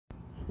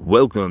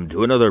Welcome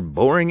to another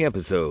boring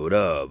episode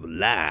of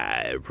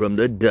Live from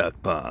the Duck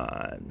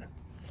Pond.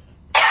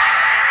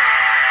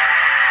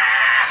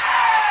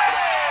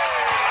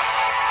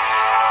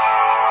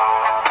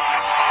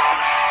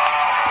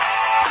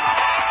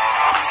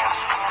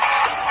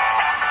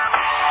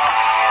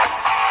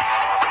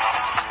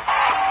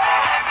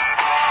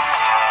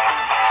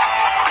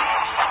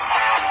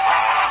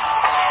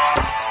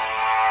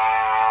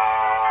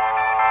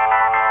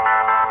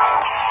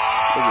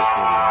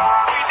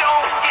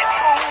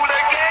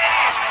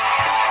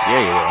 Yeah,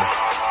 you will.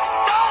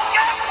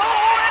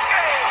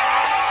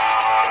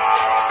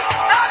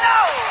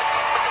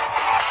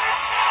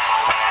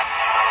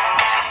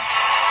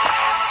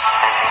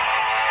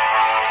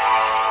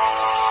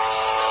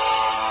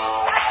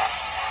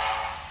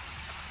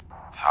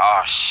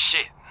 Oh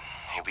shit,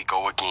 here we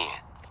go again.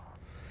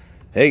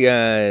 Hey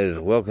guys,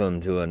 welcome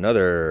to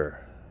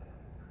another...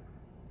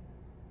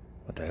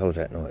 What the hell was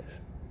that noise?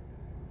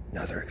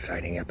 Another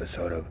exciting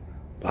episode of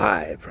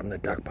Live from the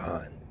Duck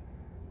Pond.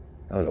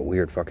 That was a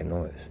weird fucking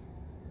noise.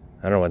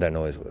 I don't know what that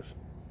noise was.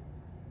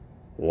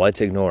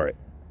 Let's ignore it.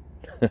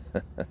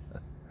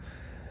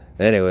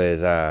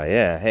 Anyways,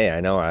 yeah, hey, I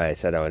know I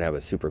said I would have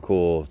a super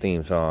cool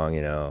theme song,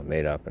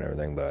 made up and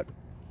everything, but...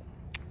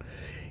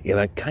 Yeah,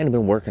 I've kind of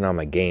been working on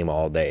my game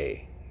all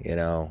day,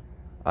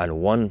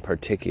 on one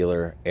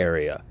particular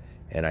area.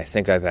 And I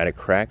think I've had it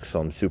cracked, so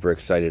I'm super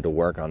excited to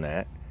work on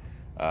that.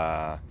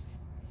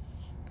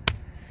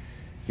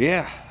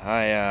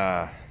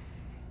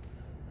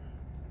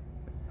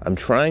 I'm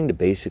trying to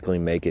basically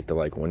make it to,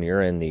 like, when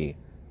you're in the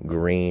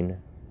Green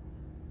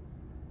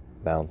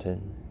Mountain.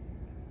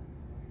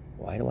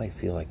 Why do I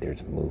feel like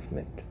there's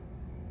movement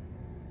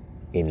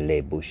in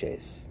Les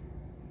Bouches?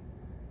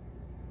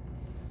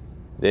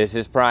 This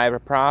is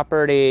private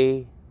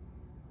property.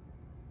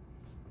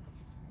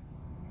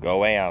 Go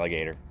away,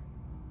 alligator.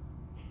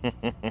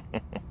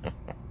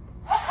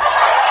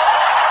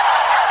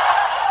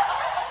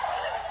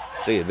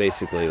 So yeah,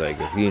 basically, like,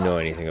 if you know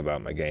anything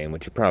about my game,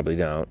 which you probably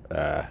don't,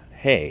 I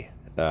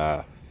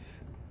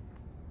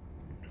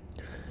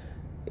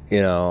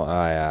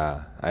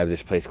have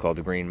this place called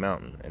the Green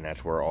Mountain, and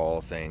that's where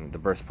the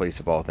birthplace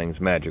of all things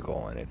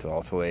magical, and it's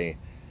also a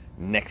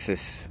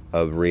nexus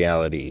of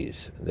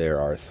realities.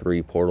 There are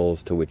 3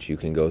 portals to which you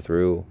can go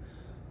through.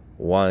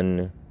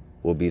 One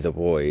will be the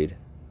void.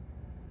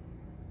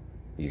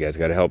 You guys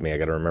got to help me. I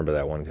got to remember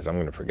that one because I'm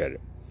going to forget it.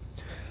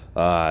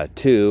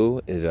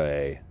 2 is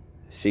a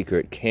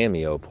secret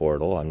cameo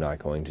portal. I'm not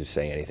going to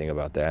say anything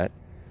about that,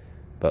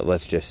 but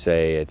let's just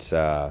say it's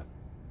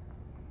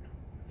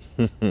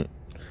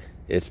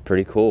it's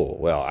pretty cool.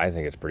 Well, I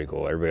think it's pretty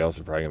cool. Everybody else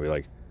is probably going to be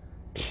like,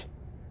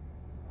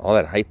 all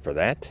that hype for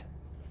that?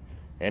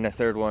 And a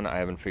 3rd one I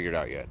haven't figured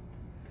out yet.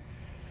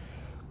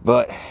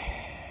 But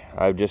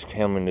I've just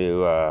come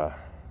into,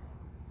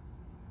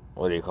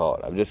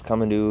 I've just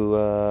come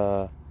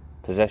into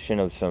possession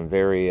of some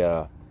very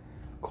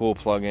cool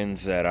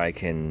plugins that I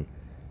can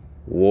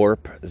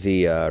warp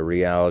the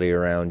reality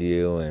around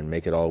you and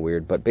make it all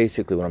weird. But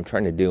basically what I'm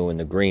trying to do in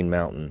the Green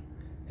Mountain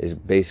is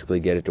basically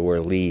get it to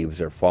where leaves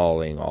are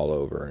falling all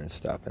over and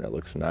stuff, and it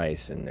looks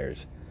nice, and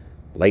there's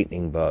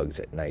lightning bugs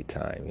at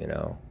nighttime,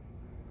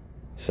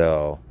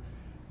 So,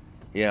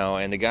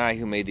 and the guy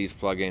who made these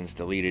plugins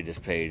deleted his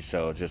page,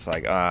 so it's just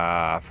like,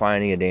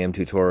 finding a damn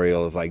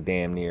tutorial is like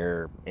damn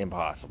near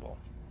impossible.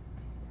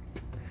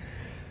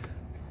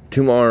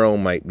 Tomorrow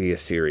might be a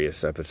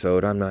serious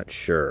episode, I'm not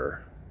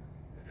sure.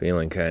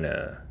 Feeling kind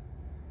of,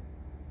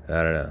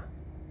 I don't know,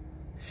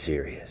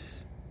 serious.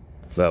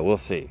 But we'll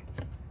see.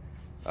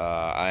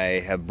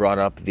 I have brought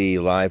up the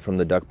Live from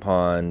the Duck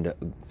Pond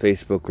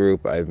Facebook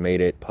group. I've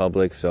made it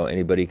public so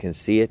anybody can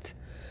see it.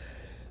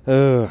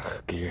 Oh,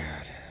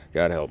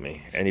 God help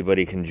me.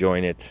 Anybody can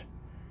join it.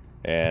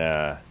 And,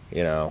 Ah,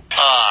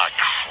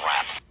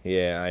 crap.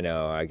 Yeah, I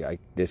know. I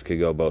this could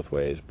go both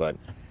ways. But,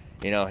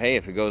 hey,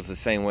 if it goes the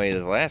same way as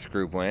the last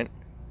group went,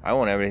 I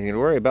won't have anything to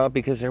worry about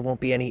because there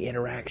won't be any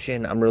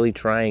interaction. I'm really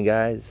trying,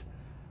 guys.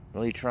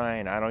 Really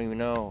trying. I don't even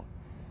know.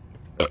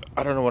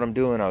 I don't know what I'm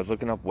doing. I was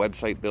looking up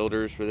website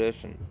builders for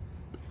this, and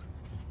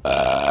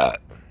our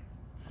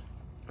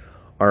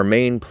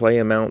main play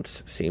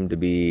amounts seem to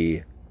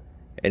be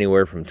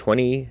anywhere from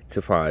 20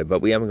 to 5,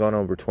 but we haven't gone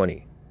over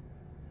 20.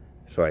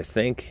 So I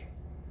think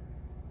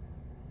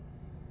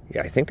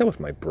that was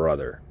my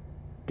brother,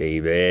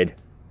 David.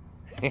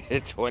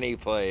 20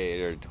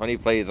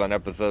 plays on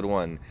episode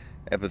 1,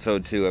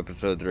 episode 2,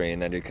 episode 3,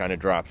 and then it kind of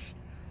drops.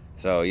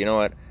 So, you know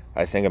what?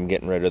 I think I'm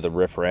getting rid of the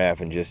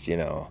riffraff and just,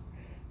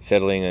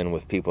 settling in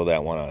with people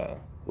that want to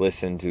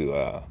listen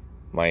to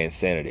my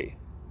insanity.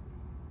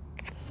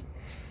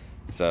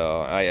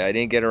 So I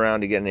didn't get around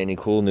to getting any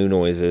cool new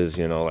noises,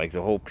 like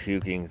the whole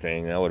puking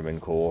thing. That would have been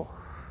cool.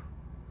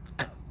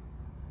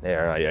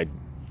 There, I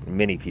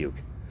mini puke.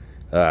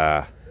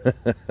 So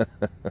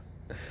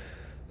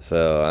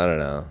I don't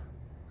know.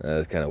 That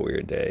was kind of a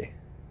weird day.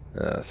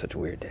 Such a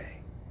weird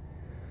day.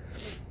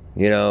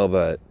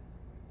 But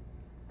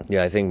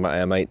yeah, I think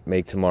I might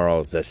make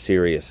tomorrow the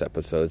serious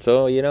episode.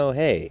 So,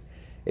 hey,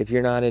 if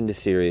you're not into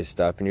serious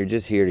stuff and you're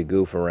just here to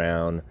goof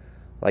around,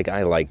 like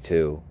I like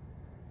to,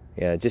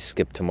 yeah, just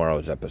skip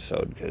tomorrow's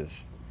episode, because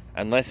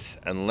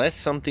unless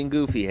something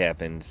goofy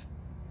happens,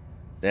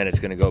 then it's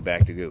going to go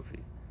back to goofy.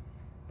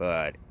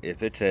 But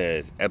if it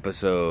says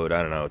episode,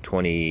 I don't know,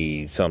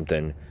 20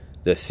 something,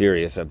 the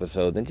serious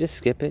episode, then just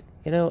skip it.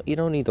 You know, you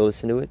don't need to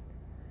listen to it.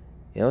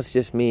 You know, it's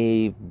just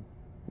me,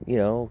 you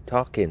know,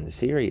 talking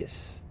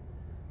serious.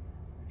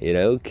 You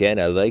know, kind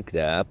of like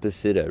the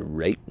opposite of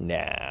right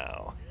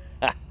now.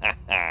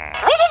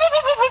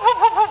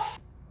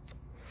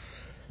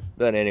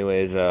 But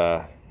anyways,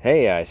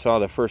 hey, I saw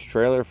the first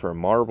trailer for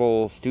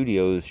Marvel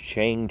Studios'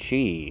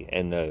 Shang-Chi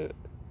and the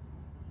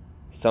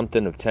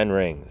something of 10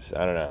 Rings.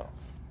 I don't know.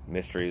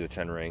 Mystery of the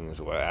 10 Rings.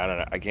 I don't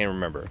know. I can't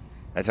remember.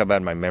 That's how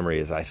bad my memory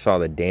is. I saw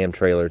the damn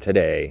trailer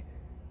today,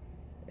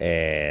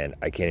 and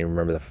I can't even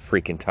remember the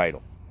freaking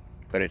title.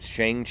 But it's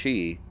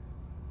Shang-Chi,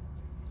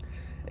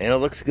 and it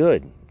looks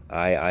good.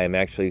 I am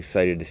actually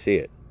excited to see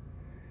it.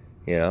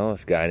 You know,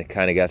 it's kind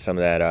of got some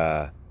of that,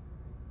 I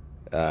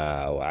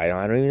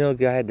don't even know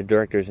the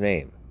director's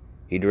name.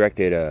 He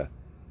directed,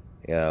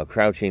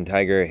 Crouching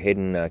Tiger,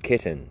 Hidden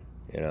Kitten,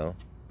 you know.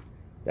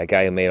 That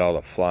guy who made all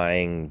the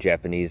flying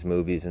Japanese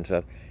movies and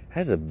stuff.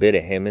 Has a bit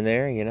of him in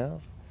there, you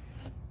know.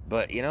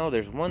 But, you know,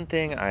 there's one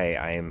thing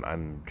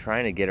I'm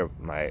trying to get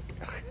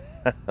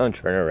I'm trying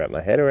to wrap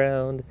my head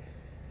around,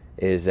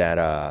 is that,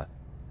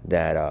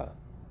 there's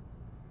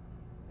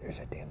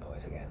that damn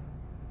noise again.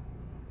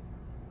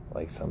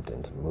 Like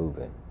something's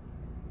moving.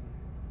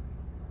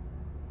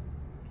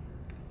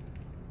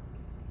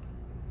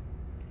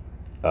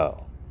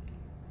 Oh.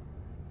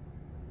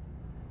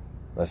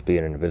 Must be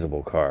an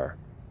invisible car.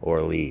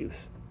 Or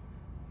leaves.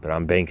 But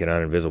I'm banking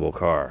on invisible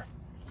car.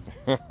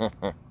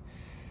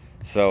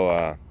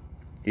 So,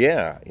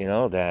 yeah, you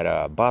know,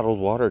 that bottled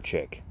water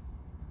chick.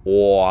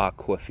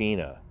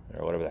 Aquafina.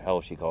 Or whatever the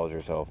hell she calls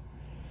herself.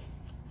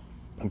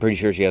 I'm pretty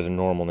sure she has a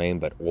normal name,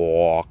 but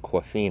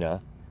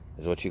Aquafina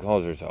is what she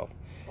calls herself.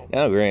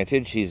 Now,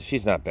 granted,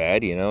 she's not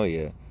bad, you know.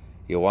 You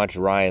watch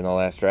Raya and the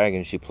Last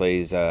Dragon, she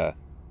plays the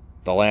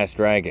Last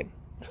Dragon.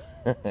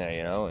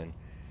 You know, and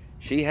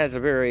she has a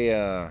very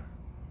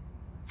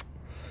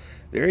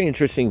very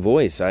interesting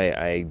voice.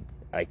 I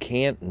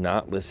can't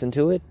not listen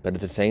to it, but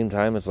at the same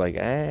time, it's like,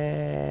 you're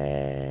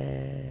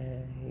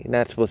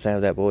not supposed to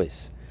have that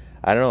voice.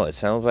 I don't know. It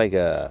sounds like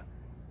I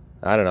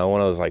don't know,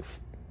 one of those, like,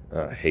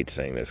 I hate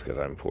saying this because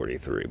I'm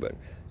 43, but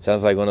it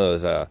sounds like one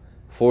of those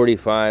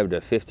 45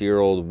 to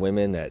 50-year-old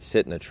women that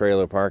sit in a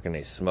trailer park and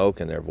they smoke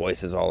and their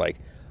voice is all like,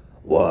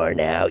 worn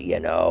out, you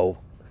know.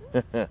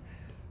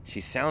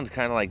 She sounds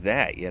kind of like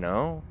that, you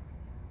know.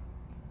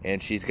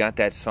 And she's got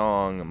that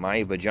song,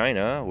 My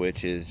Vagina,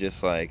 which is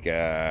just like,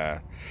 yeah,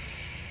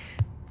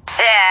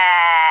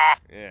 I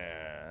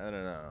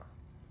don't know.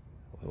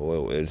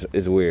 Well,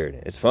 it's weird.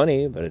 It's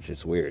funny, but it's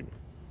just weird.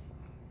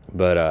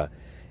 But,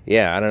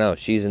 yeah, I don't know.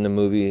 She's in the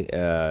movie.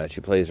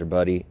 She plays her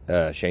buddy,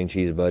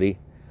 Shang-Chi's buddy.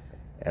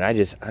 And I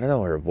don't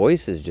know. Her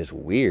voice is just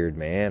weird,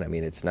 man. I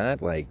mean, it's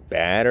not, like,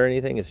 bad or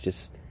anything. It's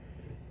just,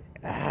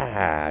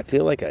 I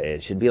feel like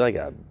it should be like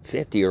a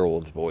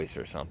 50-year-old's voice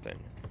or something.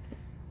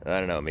 I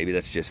don't know. Maybe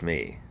that's just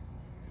me.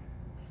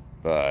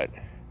 But,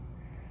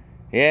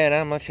 yeah,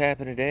 not much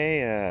happened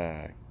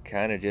today.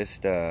 Kind of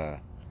just, you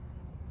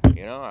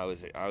know, I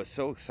was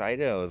so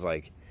excited. I was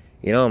like,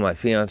 you know, my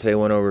fiance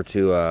went over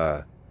to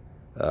a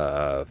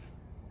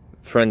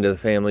friend of the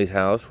family's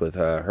house with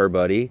her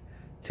buddy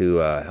to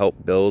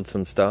help build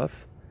some stuff.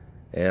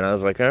 And I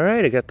was like, all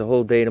right, I got the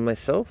whole day to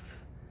myself.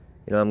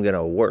 You know, I'm going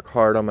to work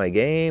hard on my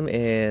game,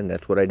 and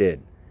that's what I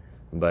did.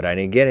 But I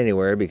didn't get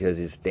anywhere because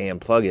this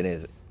damn plugin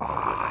is,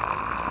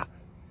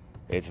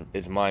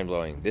 it's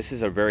mind-blowing. This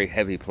is a very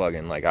heavy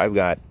plugin. Like, I've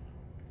got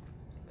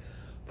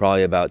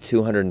probably about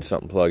 200 and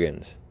something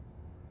plugins.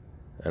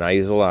 And I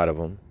use a lot of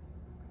them.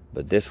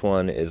 But this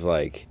one is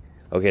like,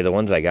 okay, the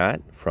ones I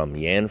got from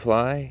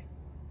Yanfly,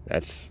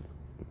 that's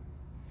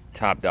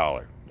top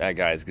dollar. That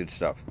guy is good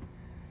stuff.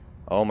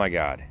 Oh my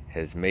God,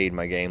 has made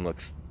my game look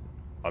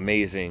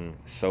amazing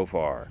so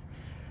far.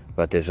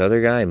 But this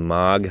other guy,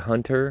 Mog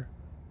Hunter,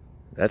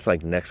 that's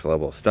like next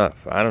level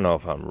stuff. I don't know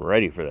if I'm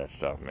ready for that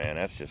stuff, man.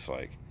 That's just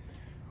like,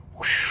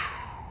 whoosh.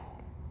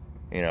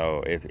 You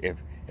know,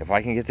 if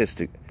I can get this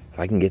to, if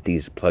I can get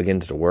these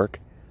plugins to work,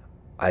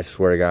 I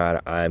swear to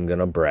God, I'm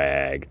gonna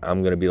brag.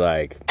 I'm gonna be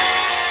like, hey,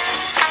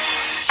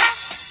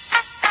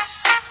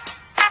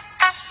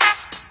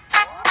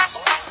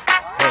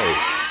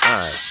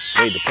 I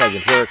made the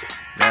plugins work.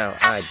 Now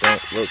I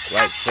don't look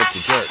like such a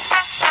jerk.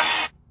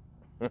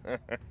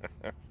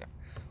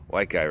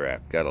 White guy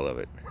rap, gotta love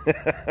it.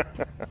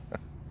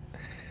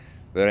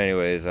 But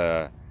anyways,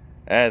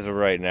 as of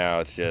right now,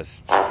 it's just,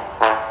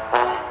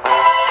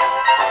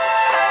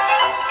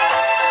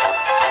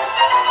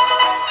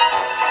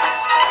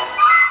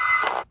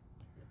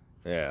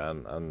 yeah,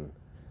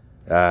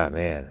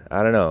 man,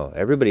 I don't know.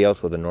 Everybody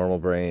else with a normal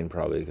brain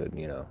probably could,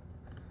 you know,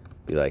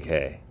 be like,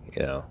 hey,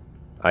 you know,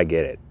 I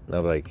get it. And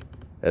I'm like,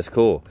 that's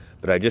cool.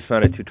 But I just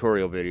found a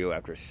tutorial video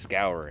after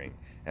scouring,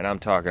 and I'm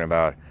talking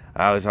about,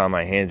 I was on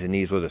my hands and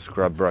knees with a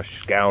scrub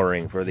brush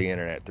scouring through the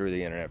internet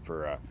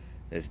for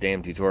this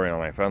damn tutorial,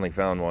 and I finally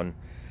found one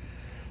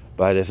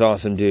by this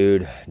awesome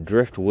dude,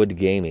 Driftwood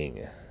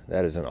Gaming.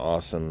 That is an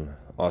awesome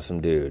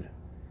dude.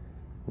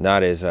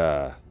 Not as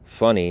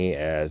funny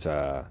as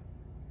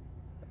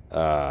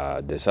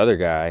this other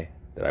guy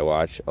that I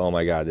watch. Oh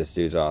my god, this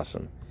dude's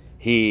awesome.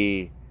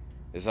 This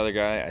other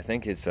guy, I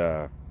think it's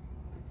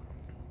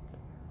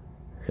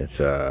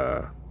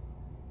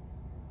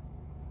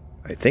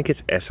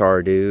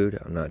SR Dude.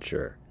 I'm not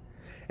sure.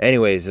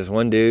 Anyways, this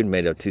one dude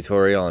made a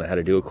tutorial on how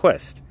to do a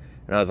quest,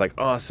 and I was like,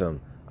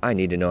 awesome. I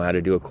need to know how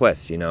to do a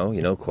quest. You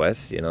know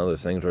quests.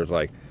 Those things where it's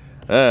like,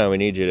 we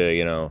need you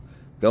to,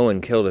 go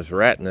and kill this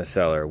rat in the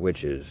cellar,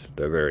 which is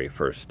the very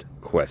first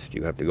quest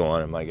you have to go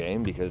on in my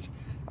game, because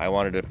I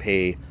wanted to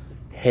pay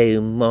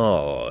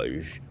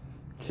homage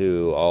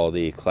to all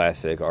the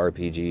classic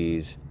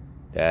RPGs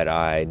that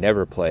I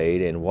never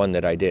played, and one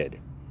that I did,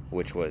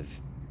 which was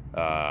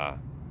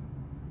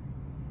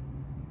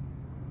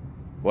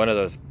one of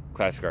those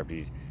classic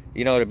RPGs.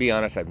 To be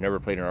honest, I've never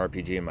played an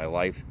RPG in my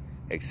life,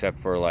 except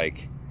for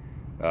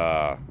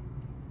I'm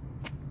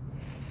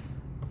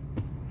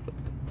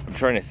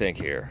trying to think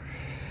here,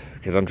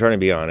 because I'm trying to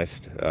be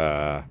honest.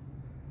 I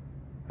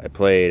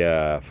played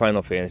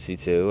Final Fantasy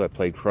II. I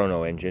played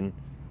Chrono Engine.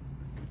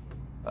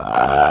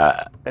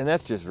 And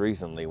that's just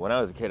recently. When I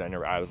was a kid,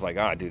 I was like,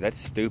 dude, that's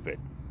stupid.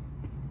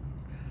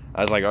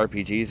 I was like,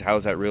 RPGs, how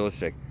is that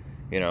realistic?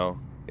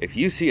 If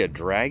you see a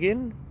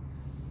dragon,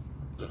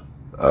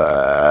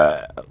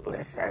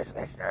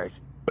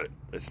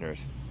 listeners.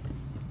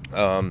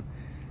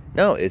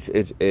 No,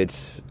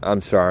 it's.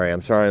 I'm sorry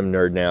I'm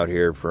nerding out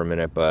here for a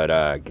minute, but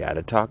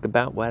gotta talk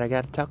about what I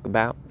gotta talk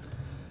about.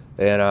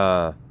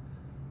 And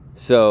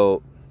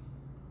so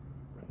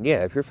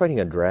yeah, if you're fighting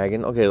a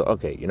dragon,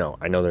 okay,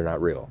 I know they're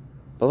not real,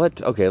 but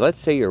let's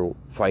say you're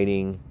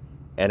fighting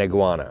an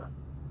iguana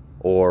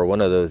or one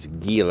of those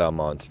Gila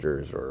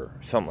monsters or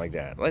something like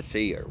that. Let's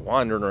say you're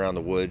wandering around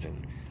the woods and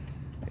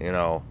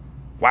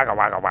wagga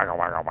wagga wagga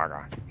wagga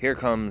wagga. Here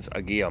comes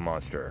a Gila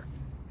monster,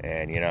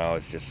 and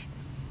it's just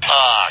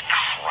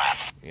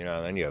crap.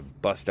 Then you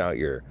bust out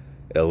your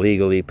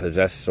illegally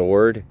possessed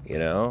sword,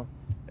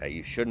 that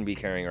you shouldn't be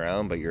carrying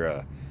around, but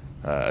you're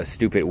a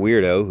stupid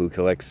weirdo who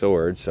collects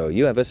swords, so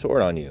you have a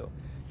sword on you.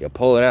 You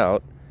pull it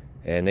out,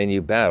 and then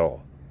you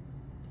battle.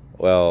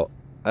 Well,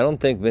 I don't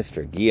think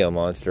Mr. Gila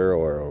Monster,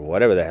 or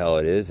whatever the hell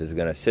it is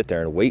going to sit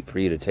there and wait for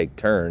you to take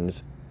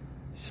turns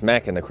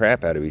smacking the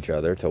crap out of each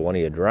other till one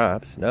of you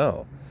drops.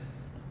 No.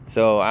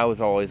 So I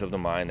was always of the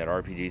mind that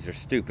RPGs are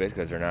stupid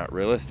because they're not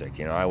realistic.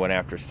 I went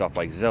after stuff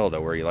like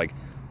Zelda, where you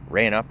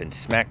ran up and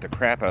smacked the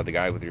crap out of the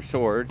guy with your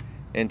sword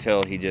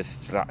until he just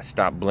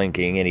stopped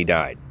blinking and he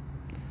died.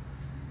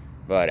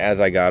 But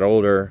as I got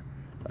older,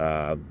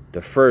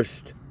 the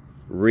first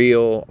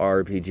real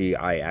RPG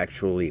I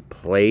actually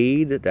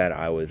played that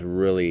I was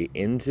really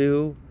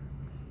into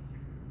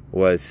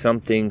was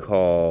something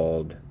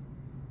called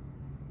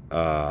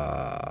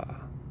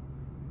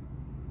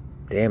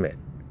damn it,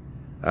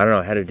 I don't know,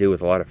 it had to do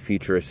with a lot of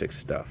futuristic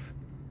stuff.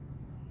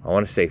 I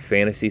want to say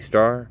Phantasy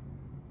Star,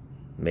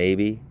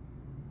 maybe,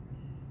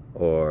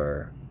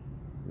 or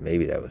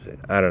maybe that was it.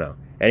 I don't know.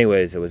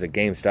 Anyways, it was at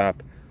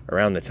GameStop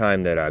around the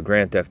time that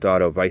Grand Theft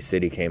Auto Vice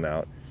City came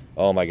out.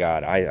 Oh my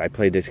god, I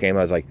played this game.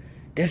 I was like,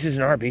 this is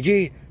an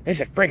RPG? This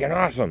is freaking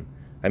awesome.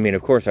 I mean,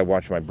 of course, I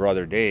watched my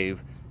brother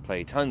Dave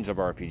play tons of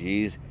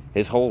RPGs.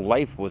 His whole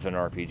life was an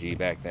RPG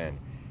back then.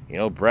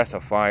 Breath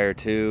of Fire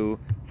 2,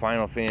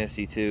 Final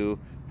Fantasy 2,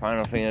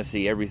 Final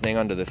Fantasy Everything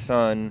Under the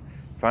Sun,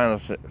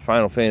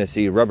 Final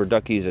Fantasy Rubber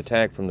Duckies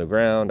Attack from the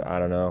Ground. I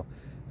don't know.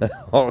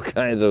 all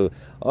kinds of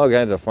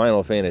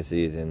Final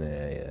Fantasies, and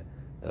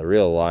the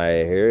real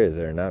lie here is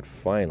they're not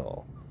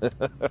final.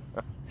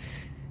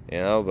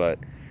 But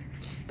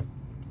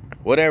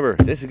whatever.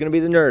 This is going to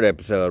be the nerd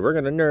episode. We're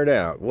going to nerd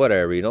out.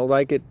 Whatever. You don't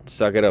like it?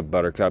 Suck it up,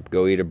 Buttercup.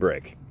 Go eat a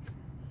brick.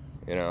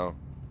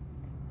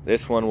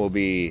 This one will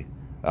be,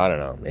 I don't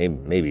know,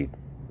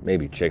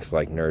 maybe chicks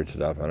like nerd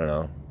stuff. I don't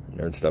know.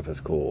 Nerd stuff is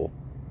cool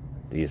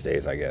these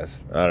days, I guess.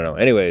 I don't know.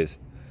 Anyways,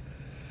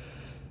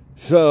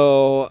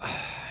 so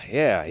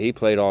yeah, he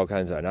played all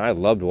kinds of, and I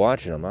loved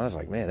watching him. I was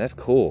like, man, that's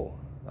cool.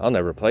 I'll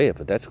never play it,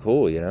 but that's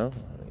cool,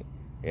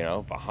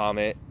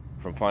 Bahamut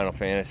from Final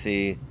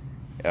Fantasy.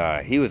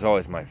 He was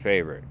always my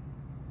favorite.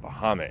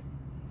 Bahamut.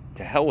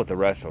 To hell with the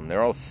rest of them.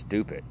 They're all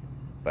stupid.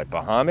 But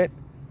Bahamut?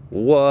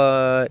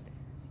 What?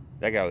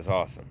 That guy was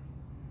awesome.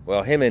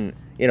 Well, him and,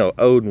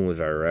 Odin was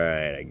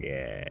alright, I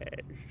guess.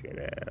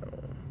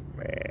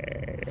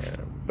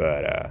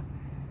 But,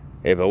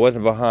 if it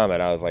wasn't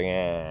Bahamut, I was like,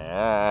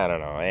 I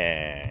don't know,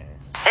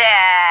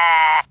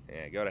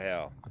 Yeah, go to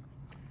hell.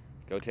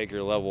 Go take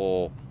your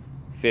level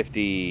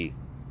 50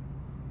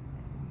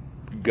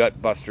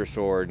 gut buster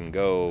sword and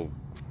go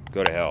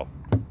to hell.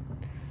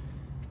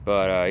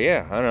 But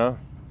yeah, I don't know.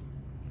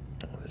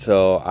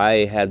 So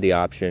I had the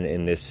option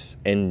in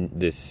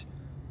this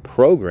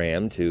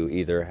program to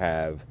either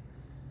have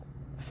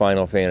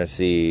Final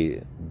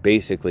Fantasy,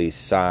 basically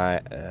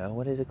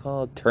what is it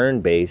called?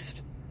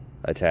 Turn-based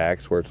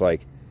attacks where it's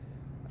like,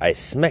 I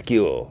smack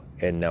you,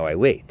 and now I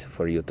wait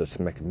for you to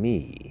smack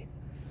me.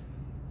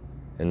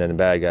 And then the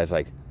bad guy's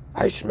like,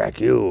 I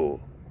smack you.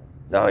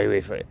 Now I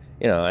wait for you.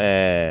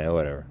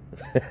 Whatever.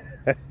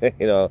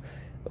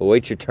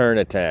 Wait your turn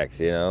attacks,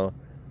 And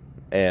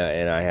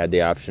I had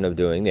the option of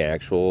doing the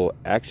actual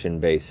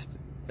action-based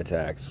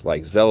attacks,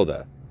 like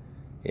Zelda,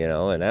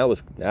 and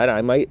that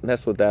I might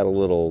mess with that a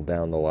little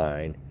down the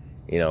line,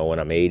 when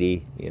I'm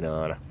 80,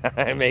 and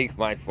I make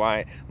my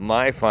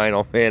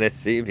Final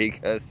Fantasy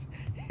because,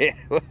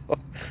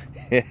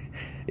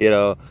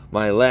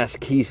 my last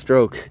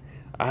keystroke,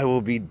 I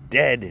will be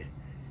dead,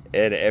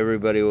 and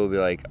everybody will be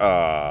like,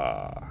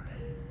 ah.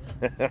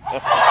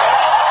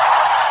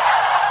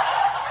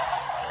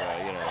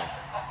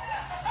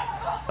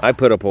 I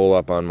put a poll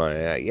up on my,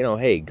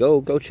 hey,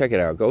 go check it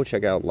out. Go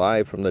check out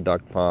Live from the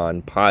Duck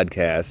Pond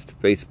podcast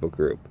Facebook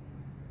group.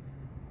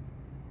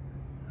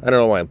 I don't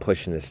know why I'm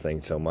pushing this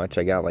thing so much.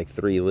 I got like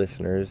 3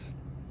 listeners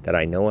that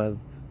I know of.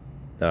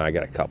 No, I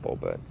got a couple,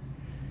 but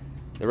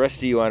the rest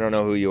of you, I don't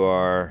know who you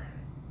are.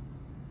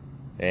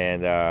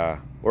 And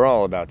we're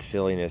all about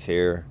silliness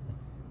here.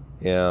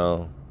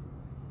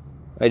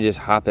 I just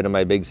hop into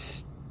my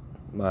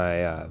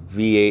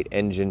V8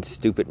 engine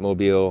stupid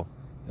mobile,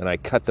 and I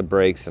cut the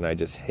brakes and I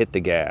just hit the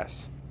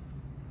gas.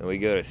 And we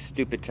go to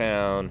stupid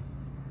town.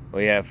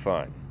 We have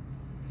fun.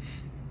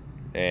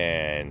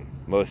 And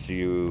most of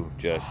you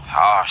just...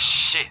 Oh,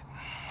 shit.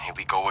 Here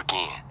we go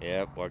again.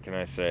 Yep, what can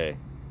I say?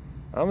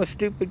 I'm a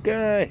stupid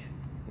guy. I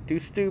do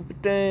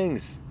stupid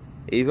things.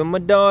 Even my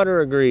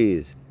daughter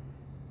agrees.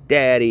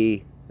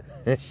 Daddy,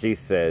 she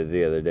says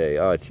the other day.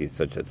 Oh, she's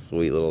such a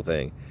sweet little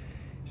thing.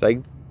 She's like,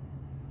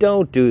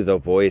 don't do the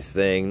voice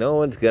thing. No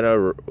one's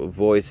gonna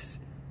voice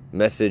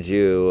message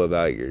you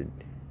about your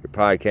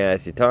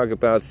podcast. You talk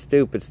about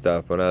stupid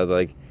stuff. And I was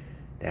like,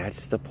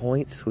 that's the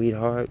point,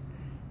 sweetheart.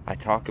 I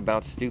talk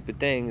about stupid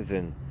things,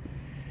 and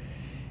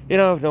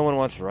if no one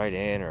wants to write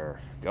in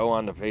or go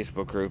on the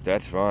Facebook group,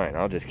 that's fine.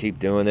 I'll just keep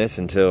doing this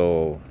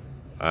until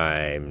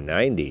I'm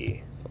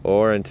 90,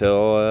 or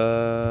until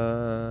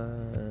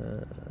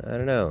I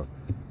don't know,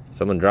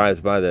 someone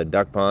drives by the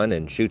duck pond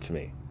and shoots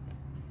me.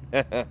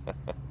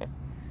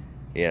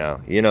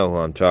 You know who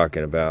I'm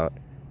talking about.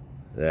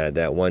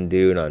 That one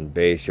dude on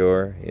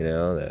Bayshore,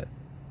 that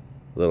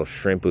little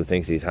shrimp who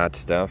thinks he's hot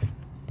stuff.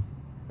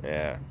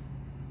 Yeah.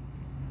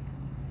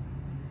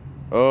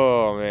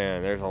 Oh,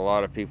 man, there's a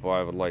lot of people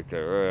I would like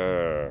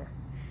to...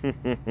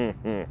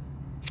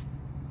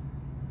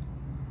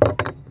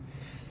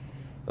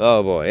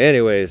 Oh, boy.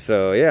 Anyway,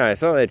 so, yeah, I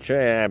saw that...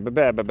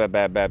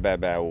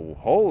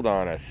 Hold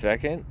on a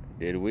second.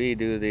 Did we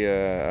do the...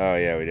 Oh,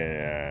 yeah, we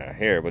didn't.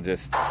 Here, we'll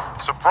just...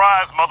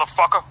 Surprise,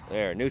 motherfucker!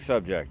 There, new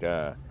subject.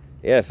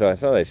 Yeah, so I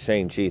saw that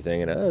Shang-Chi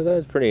thing, and I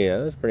was pretty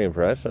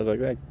impressed. I was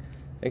like,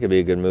 that could be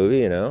a good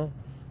movie,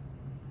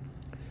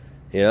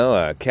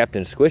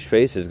 Captain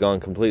Squishface has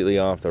gone completely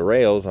off the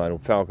rails on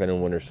Falcon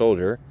and Winter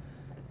Soldier.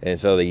 And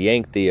so they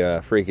yanked the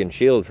freaking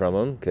shield from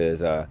him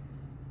because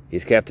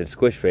he's Captain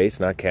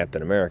Squishface, not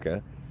Captain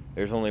America.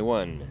 There's only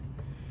one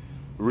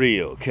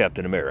real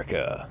Captain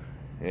America.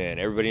 And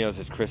everybody knows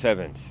it's Chris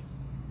Evans.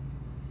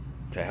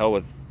 To hell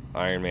with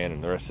Iron Man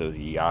and the rest of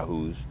the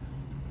yahoos.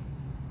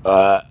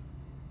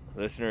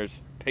 Listeners,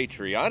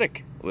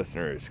 patriotic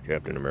listeners,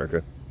 Captain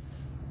America.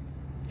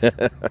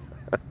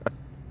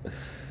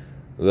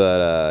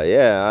 But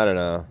yeah, I don't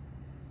know.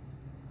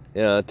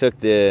 I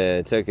took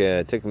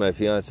my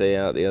fiance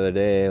out the other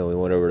day, and we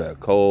went over to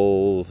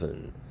Kohl's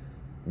and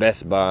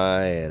Best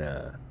Buy,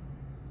 and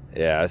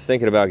yeah, I was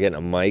thinking about getting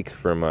a mic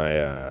for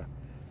my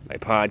my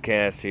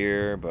podcast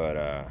here,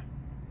 but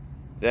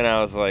then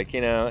I was like,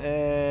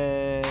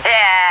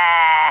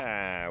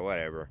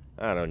 whatever.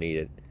 I don't need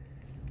it.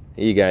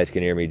 You guys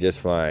can hear me just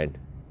fine.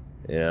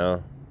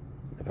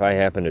 If I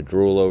happen to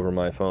drool over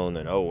my phone,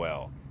 then oh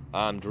well.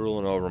 I'm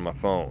drooling over my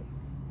phone.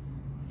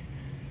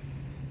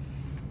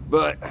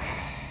 But,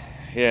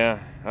 yeah,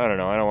 I don't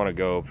know. I don't want to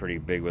go pretty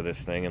big with this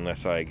thing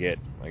unless I get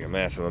like a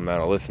massive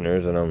amount of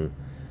listeners, and I'm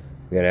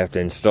going to have to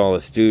install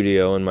a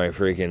studio in my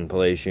freaking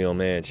palatial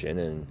mansion,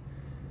 and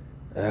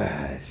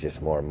it's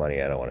just more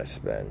money I don't want to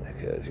spend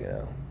because,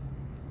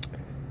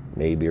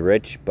 maybe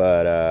rich,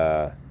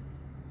 but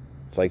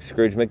it's like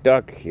Scrooge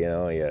McDuck,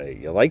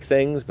 you like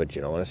things, but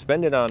you don't want to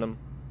spend it on them.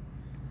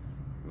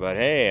 But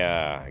hey,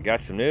 I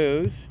got some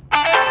news.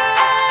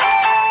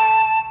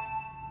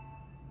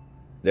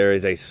 There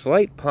is a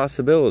slight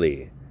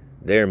possibility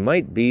there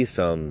might be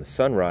some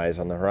sunrise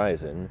on the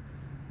horizon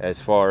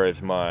as far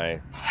as my...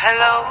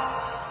 Hello,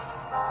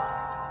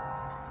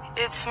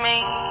 it's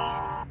me.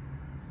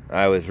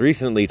 I was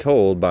recently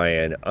told by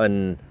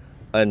an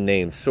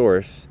unnamed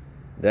source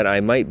that I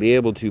might be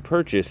able to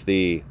purchase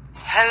the...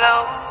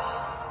 Hello,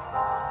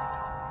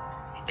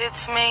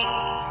 it's me.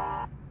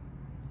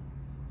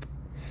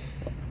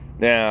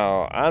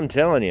 Now, I'm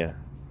telling you,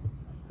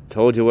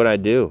 told you what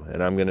I'd do,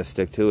 and I'm going to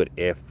stick to it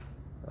if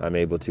I'm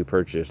able to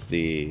purchase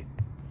the...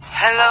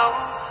 Hello,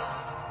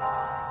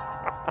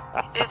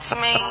 it's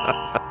me.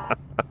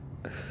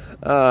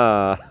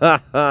 Ah, ha,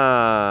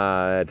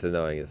 ha, that's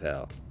annoying as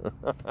hell.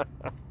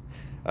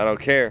 I don't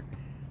care.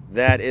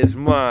 That is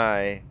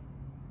my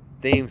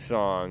theme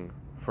song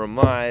from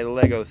my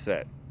Lego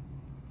set.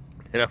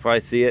 And if I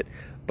see it,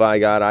 by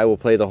God, I will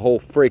play the whole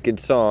freaking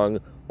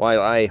song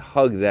while I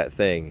hug that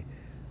thing.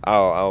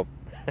 I'll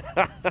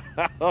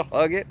I'll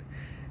hug it,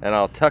 and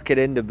I'll tuck it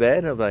into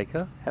bed. I'm like,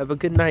 oh, have a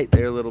good night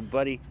there, little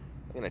buddy.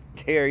 I'm gonna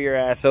tear your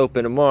ass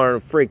open tomorrow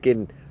and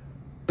freaking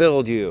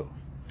build you.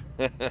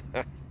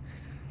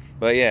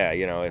 But yeah,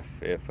 you know, if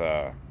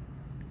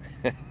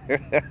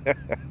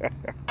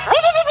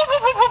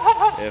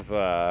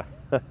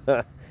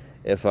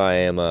if I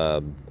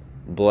am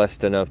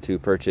blessed enough to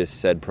purchase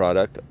said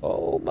product,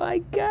 oh my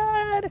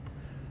God,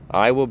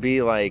 I will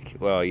be like,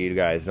 well, you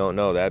guys don't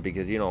know that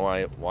because you don't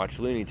watch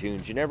Looney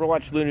Tunes. You never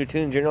watch Looney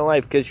Tunes in your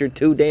life because you're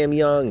too damn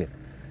young.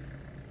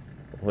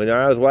 When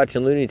I was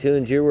watching Looney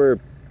Tunes, you're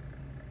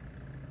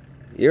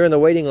in the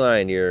waiting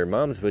line, your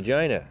mom's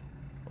vagina,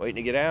 waiting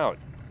to get out.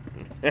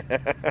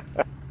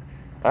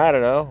 I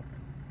don't know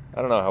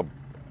how.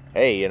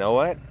 Hey, you know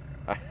what?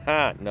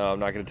 No, I'm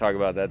not going to talk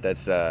about that.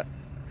 That's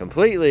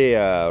completely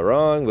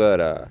wrong.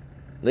 But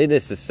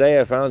needless to say,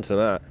 I found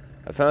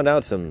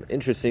out some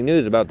interesting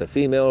news about the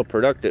female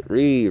reproductive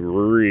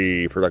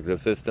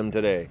system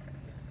today,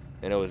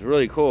 and it was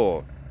really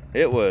cool.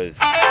 It was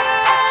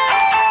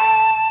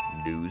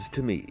news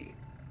to me,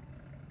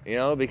 you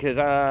know, because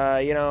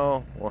you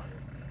know.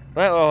 Well,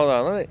 hold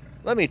on.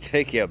 Let me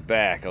take you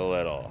back a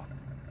little.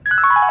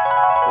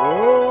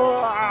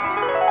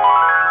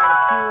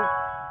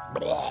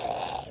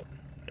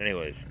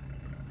 Anyways.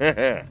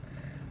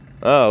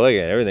 Oh, look at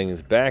it.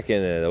 Everything's back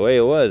in the way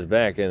it was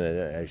back in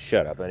the...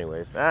 shut up,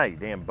 anyways. You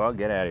damn bug.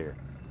 Get out of here.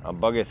 I'm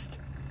buggist.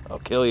 I'll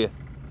kill you.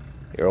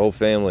 Your whole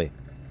family.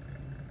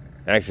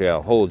 Actually,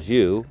 I'll hold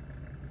you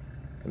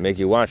and make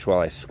you watch while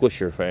I squish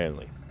your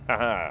family.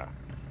 Haha.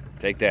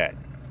 Take that.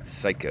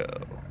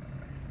 Psycho.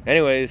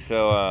 Anyways,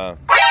 so,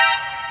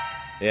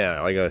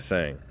 yeah, like I was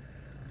saying.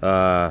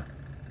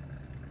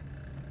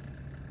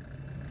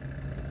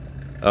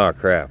 Oh,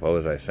 crap. What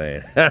was I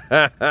saying?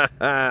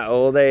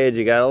 Old age,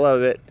 you gotta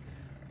love it.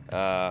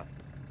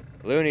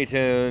 Looney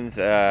Tunes,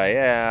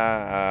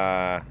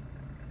 yeah,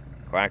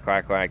 quack,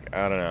 quack, quack.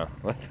 I don't know.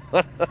 What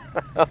the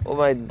hell am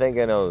I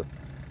thinking of?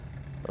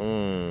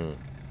 Man,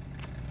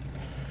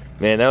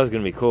 that was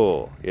gonna be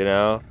cool, you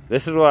know?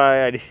 This is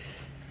why I...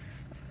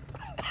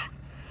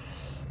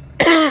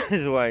 This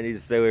is why I need to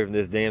stay away from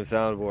this damn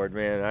soundboard,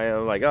 man.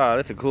 I'm like, oh,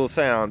 that's a cool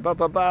sound.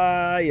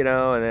 Ba-ba-ba, you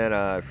know, and then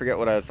I forget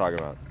what I was talking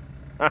about.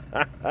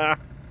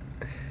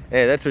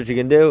 Hey, that's what you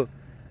can do.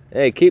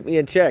 Hey, keep me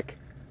in check.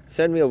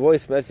 Send me a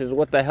voice message.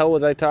 What the hell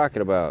was I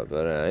talking about?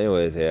 But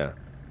anyways, yeah.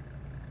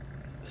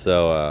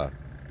 So,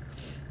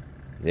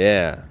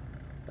 yeah.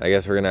 I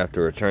guess we're going to have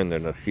to return to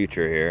the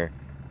future here.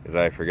 Because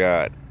I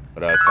forgot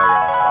what I was talking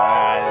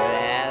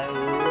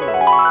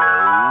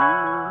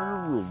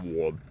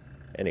about.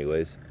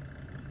 Anyways.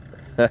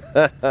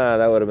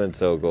 That would have been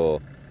so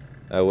cool.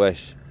 I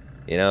wish.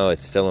 You know,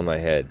 it's still in my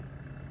head.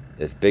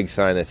 This big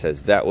sign that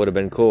says, that would have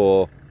been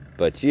cool,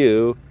 but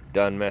you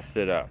done messed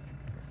it up.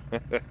 You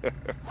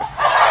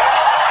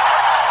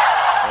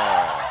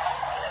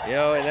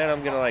know, and then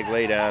I'm going to like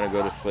lay down and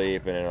go to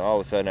sleep, and then all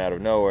of a sudden out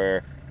of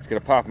nowhere, it's going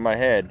to pop in my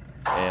head,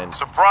 and...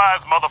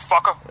 Surprise,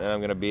 motherfucker! And I'm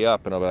going to be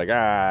up, and I'll be like,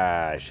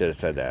 I should have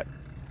said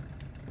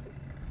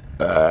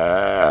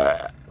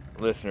that.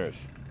 Listeners,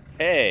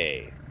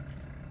 hey.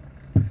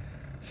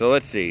 So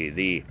let's see,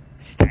 the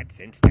stats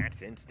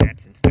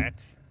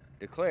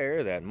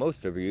declare that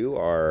most of you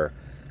are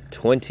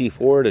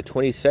 24 to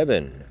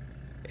 27,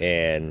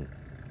 and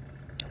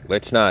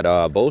let's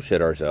not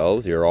bullshit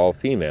ourselves. You're all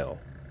female.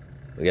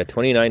 We got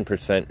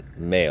 29%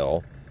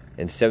 male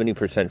and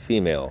 70%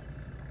 female.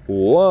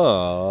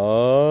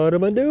 What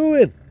am I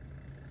doing?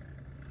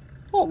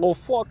 I'll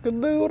fucking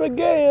do it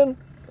again.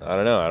 I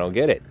don't know. I don't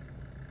get it.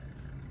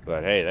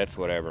 But hey, that's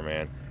whatever,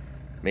 man.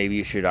 Maybe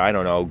you should, I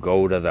don't know,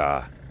 go to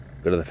the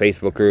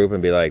Facebook group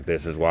and be like,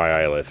 this is why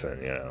I listen,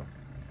 you know.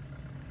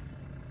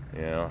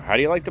 You know, how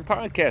do you like the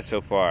podcast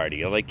so far? Do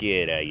you like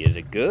it? Is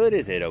it good?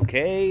 Is it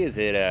okay? Is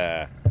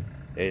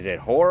it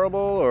horrible?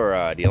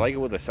 Or do you like it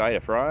with a side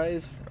of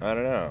fries? I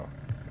don't know.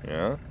 You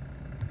know?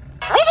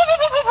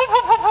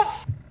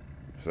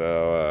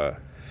 So,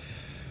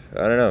 I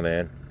don't know,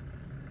 man.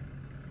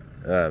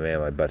 Oh, man,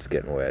 my butt's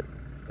getting wet.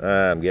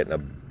 I'm getting a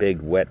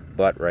big wet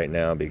butt right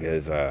now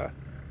because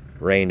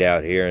rained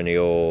out here in the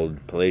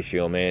old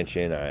palatial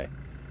mansion. I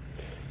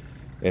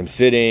am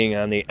sitting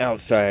on the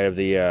outside of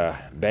the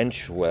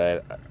bench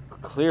where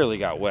clearly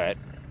got wet.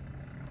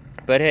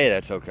 But hey,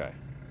 that's okay.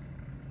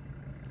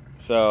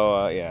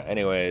 So, yeah,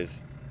 anyways.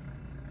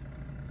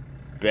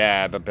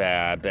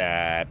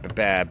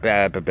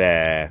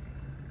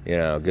 You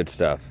know, good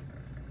stuff.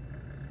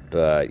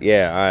 But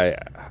yeah,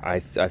 I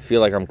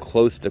feel like I'm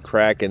close to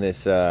cracking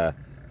this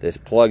this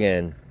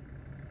plug-in,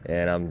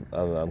 and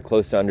I'm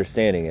close to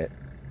understanding it.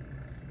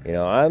 You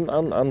know,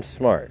 I'm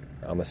smart.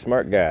 I'm a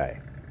smart guy.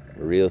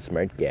 I'm a real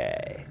smart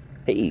guy.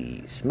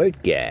 Hey,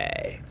 smart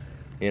guy.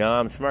 You know,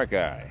 I'm a smart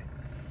guy.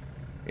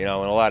 in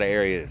a lot of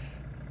areas.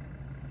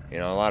 A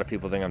lot of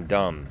people think I'm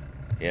dumb,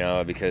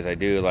 because I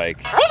do like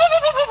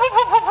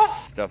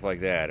stuff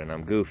like that, and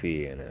I'm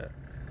goofy, and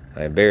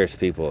I embarrass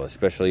people,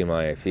 especially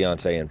my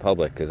fiance in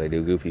public, because I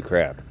do goofy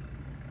crap.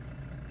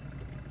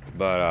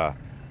 But,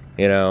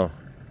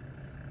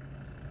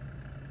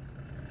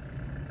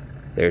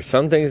 there's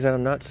some things that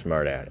I'm not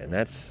smart at, and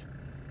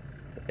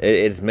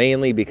it's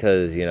mainly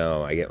because,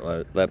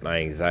 I let my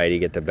anxiety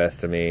get the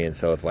best of me, and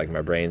so it's like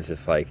my brain's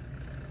just like,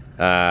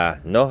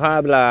 no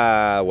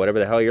habla, whatever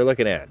the hell you're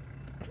looking at.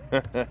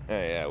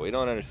 Yeah, we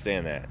don't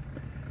understand that.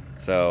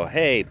 So,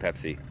 hey,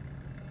 Pepsi.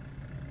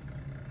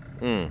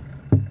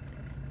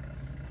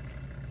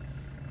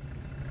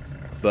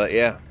 But,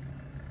 yeah.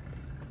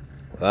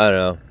 I don't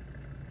know.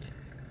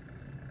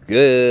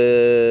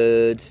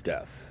 Good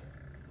stuff.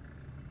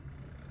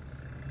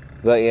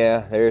 But,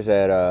 yeah, there's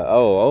that,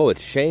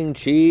 it's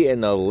Shang-Chi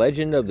and the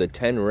Legend of the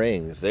Ten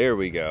Rings. There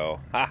we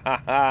go. Ha,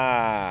 ha,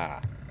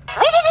 ha.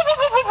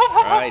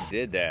 I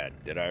did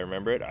that. Did I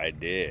remember it? I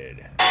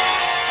did.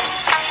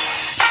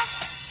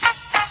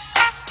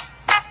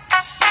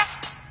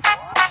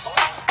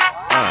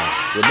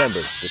 Remember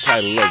the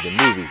title of the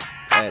movie.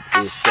 That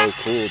is so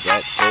cool.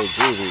 That's so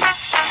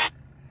groovy.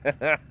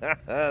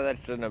 That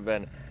shouldn't have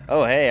been.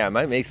 Oh, hey, I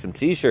might make some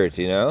T-shirts.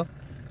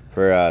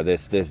 For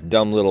this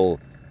dumb little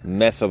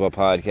mess of a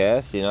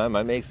podcast. I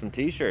might make some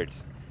T-shirts.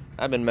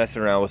 I've been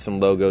messing around with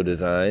some logo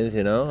designs.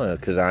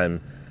 Because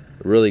I'm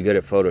really good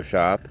at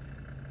Photoshop.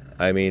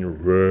 I mean,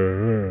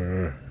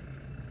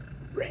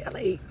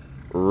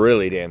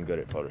 really damn good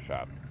at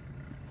Photoshop.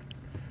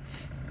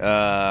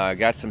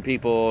 Got some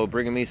people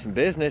bringing me some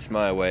business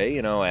my way,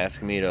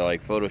 asking me to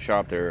like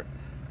Photoshop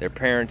their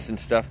parents and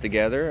stuff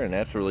together, and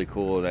that's really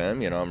cool of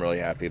them. I'm really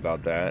happy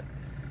about that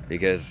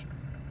because,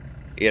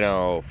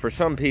 for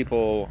some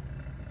people,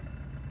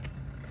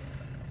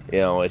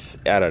 it's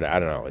I don't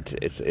know,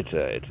 it's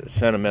a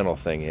sentimental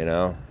thing,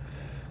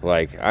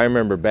 Like I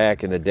remember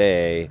back in the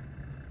day,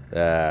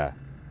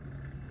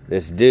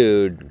 this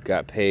dude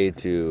got paid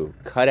to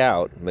cut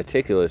out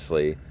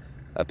meticulously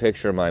a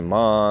picture of my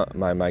mom,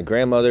 my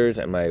grandmother's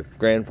and my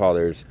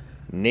grandfather's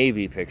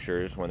Navy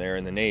pictures when they were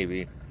in the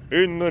Navy.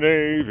 In the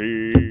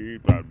Navy,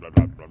 blah, blah,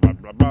 blah, blah, blah,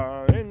 blah,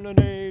 blah, in the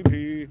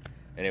Navy.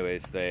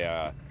 Anyways,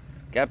 they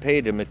got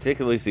paid to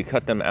meticulously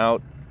cut them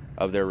out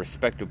of their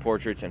respective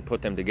portraits and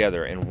put them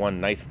together in one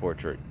nice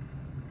portrait.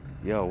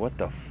 Yo, what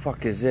the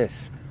fuck is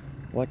this?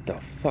 What the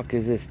fuck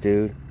is this,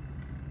 dude?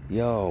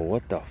 Yo,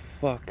 what the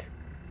fuck?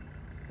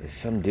 Is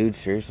some dude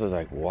seriously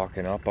like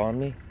walking up on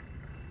me?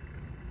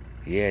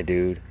 Yeah,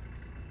 dude.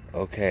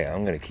 Okay,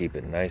 I'm gonna keep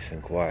it nice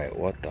and quiet.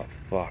 What the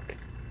fuck?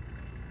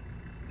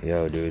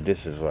 Yo, dude,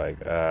 this is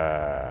like,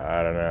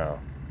 I don't know.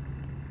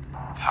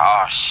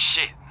 Oh,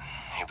 shit.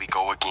 Here we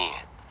go again.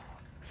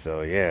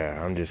 So,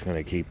 yeah, I'm just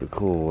gonna keep it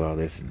cool while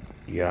this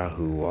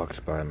Yahoo walks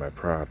by my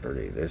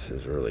property. This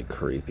is really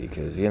creepy,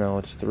 because,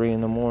 it's 3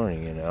 in the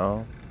morning,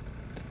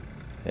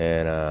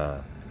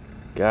 And,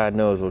 God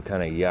knows what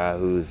kind of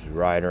Yahoos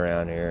ride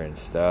around here and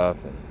stuff,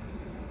 and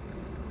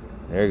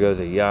there goes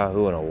a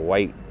Yahoo in a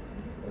white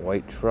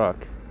truck.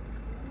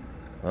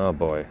 Oh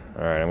boy.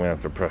 Alright, I'm gonna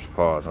have to press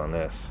pause on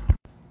this.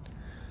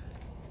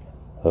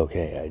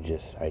 Okay,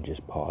 I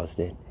just paused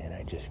it and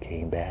I just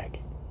came back.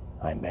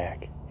 I'm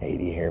back. Hey,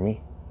 do you hear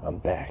me? I'm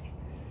back.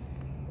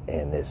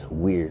 And this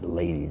weird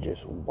lady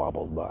just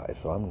wobbled by.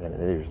 So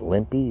there's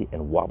Limpy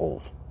and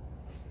Wobbles.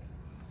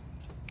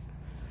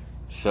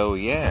 So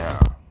yeah,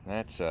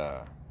 that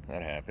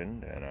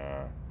happened, and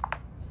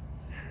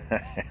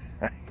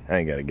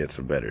I gotta get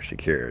some better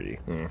security.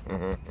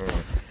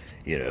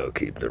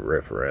 Keep the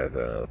riff-raff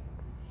out.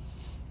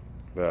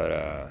 But,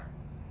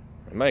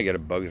 I might get a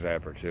bug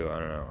zapper, too. I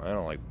don't know. I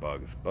don't like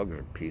bugs. Bugs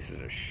are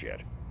pieces of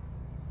shit.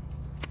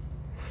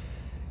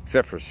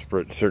 Except for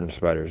certain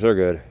spiders. They're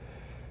good.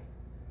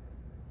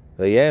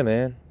 But, yeah,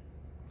 man.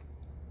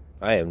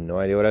 I have no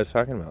idea what I was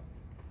talking about.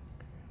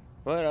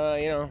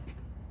 But,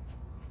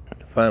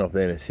 Final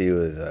Fantasy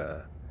was,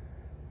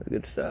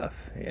 good stuff.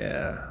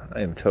 Yeah,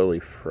 I am totally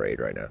afraid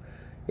right now.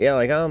 Yeah,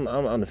 like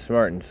I'm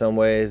smart in some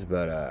ways,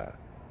 but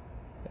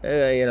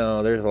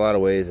there's a lot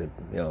of ways that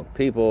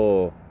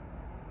people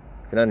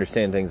can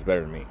understand things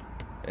better than me.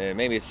 And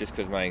maybe it's just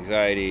because my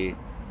anxiety,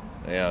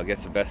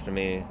 gets the best of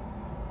me,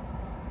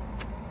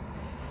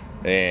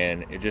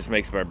 and it just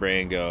makes my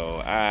brain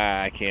go,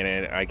 I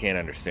can't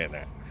understand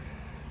that.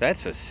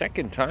 That's the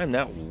second time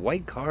that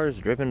white car's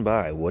driven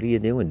by. What are you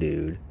doing,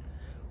 dude?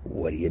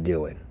 What are you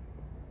doing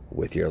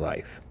with your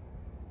life?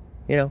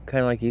 Kind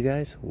of like you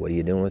guys. What are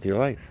you doing with your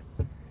life?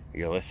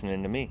 You're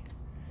listening to me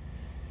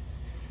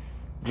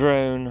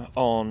drone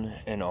on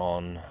and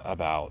on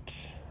about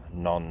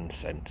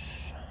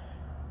nonsense.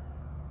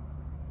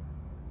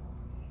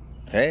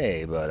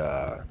 Hey,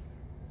 but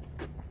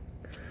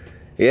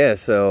yeah,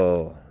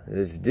 so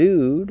this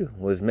dude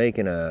was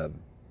making a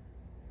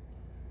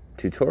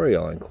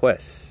tutorial on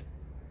quests.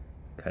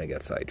 Kind of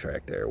got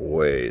sidetracked there,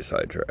 way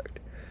sidetracked.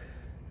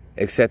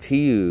 Except he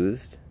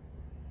used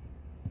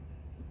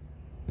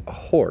a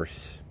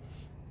horse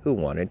who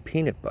wanted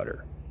peanut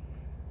butter.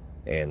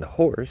 And the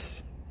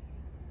horse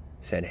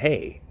said,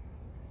 hey,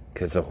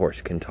 because the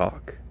horse can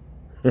talk.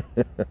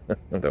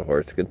 The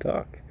horse can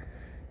talk.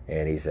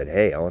 And he said,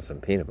 hey, I want some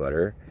peanut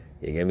butter.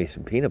 You give me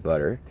some peanut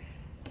butter,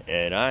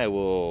 and I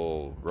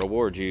will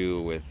reward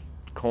you with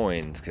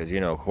coins, because,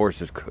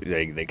 horses,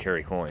 they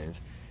carry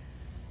coins.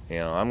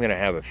 I'm going to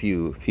have a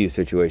few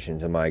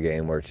situations in my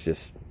game where it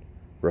just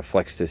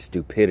reflects the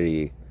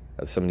stupidity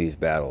of some of these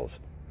battles.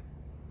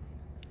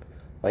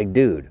 Like,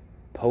 dude,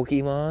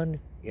 Pokemon?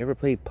 You ever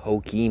played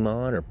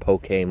Pokemon or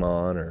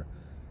Pokemon or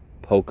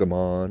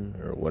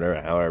Pokemon or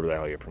whatever, however the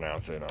hell you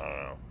pronounce it? I don't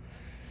know.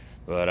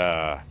 But,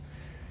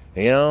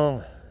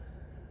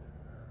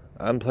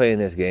 I'm playing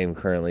this game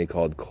currently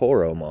called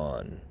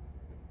Coromon.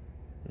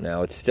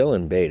 Now, it's still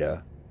in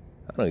beta.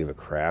 I don't give a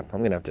crap. I'm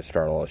going to have to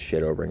start all this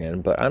shit over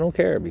again, but I don't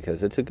care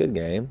because it's a good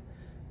game.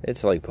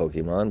 It's like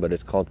Pokemon, but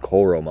it's called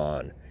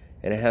Coromon.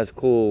 And it has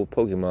cool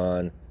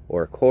Pokemon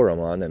or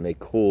Coromon that make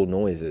cool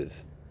noises.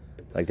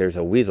 Like there's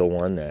a weasel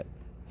one that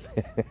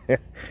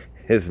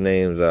his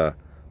name's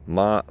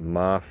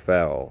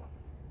Mafel.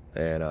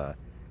 And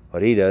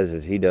what he does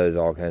is he does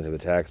all kinds of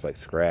attacks like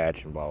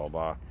scratch and blah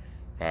blah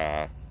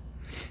blah.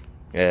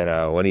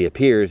 And when he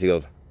appears, he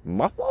goes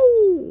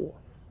Mafo.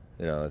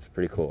 It's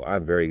pretty cool.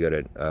 I'm very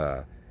good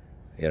at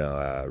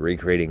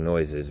recreating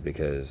noises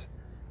because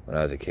when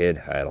I was a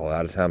kid, I had a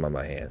lot of time on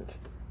my hands.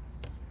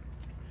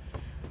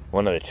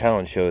 One of the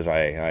talent shows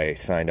I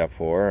signed up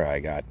for, I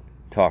got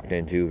talked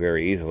into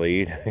very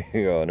easily to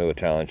go to a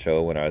talent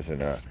show when I was in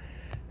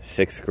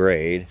 6th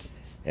grade.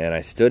 And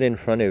I stood in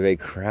front of a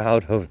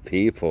crowd of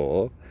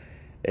people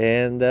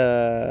and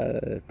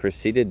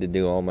proceeded to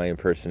do all my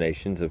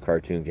impersonations of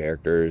cartoon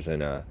characters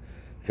and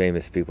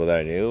famous people that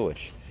I knew,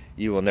 which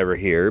you will never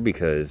hear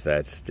because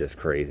that's just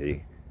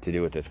crazy to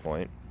do at this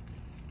point.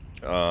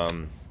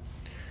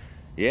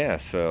 Yeah,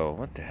 so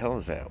what the hell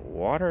is that?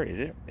 Water? Is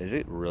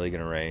it really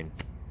gonna rain?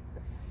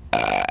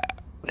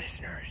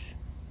 Listeners,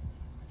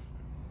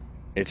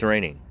 it's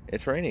raining.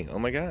 It's raining. Oh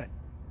my god.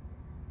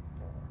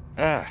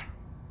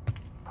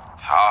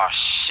 Oh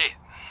shit.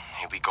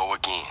 Here we go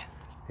again.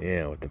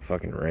 Yeah, with the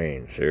fucking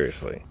rain.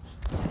 Seriously.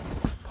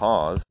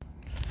 Pause.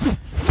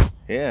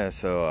 Yeah,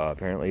 so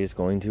apparently it's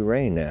going to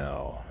rain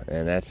now,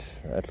 and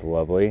that's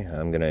lovely.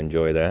 I'm gonna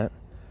enjoy that.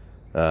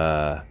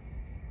 But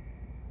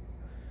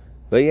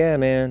yeah,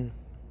 man,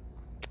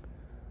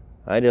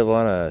 I did a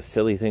lot of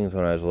silly things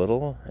when I was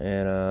little,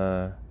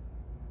 and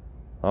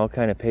all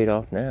kind of paid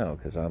off now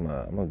because I'm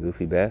a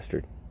goofy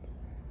bastard.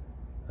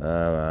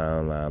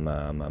 I'm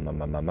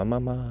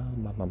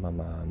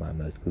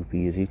as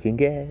goofy as you can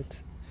get.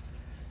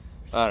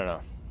 I don't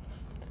know.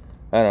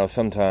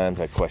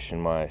 Sometimes I question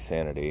my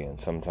sanity, and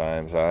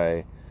sometimes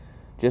I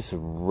just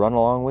run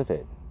along with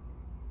it.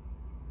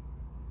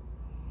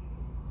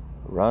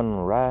 Run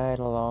right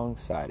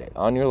alongside it.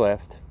 On your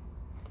left,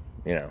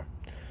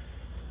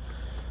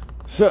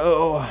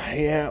 So,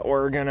 yeah,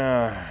 we're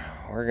gonna,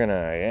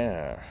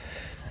 yeah.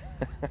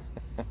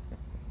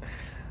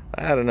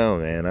 I don't know,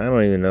 man. I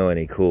don't even know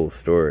any cool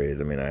stories.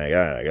 I mean, I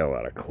got a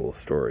lot of cool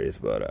stories,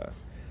 but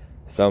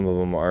some of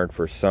them aren't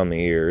for some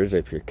ears,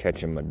 if you're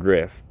catching my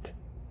drift,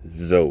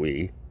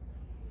 Zoe.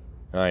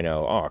 I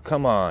know. Oh,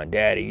 come on,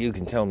 Daddy, you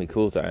can tell me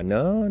cool stuff.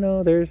 No,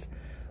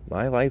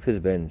 my life has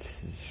been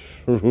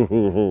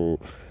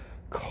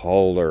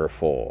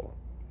colorful.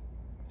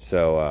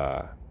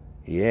 So,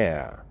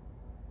 yeah.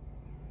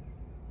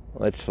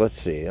 Let's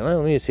see.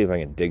 Let me see if I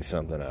can dig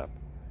something up.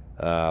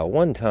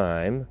 One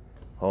time,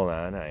 hold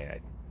on, I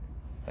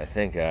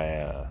think all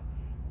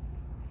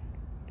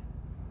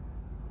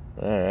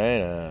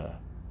right,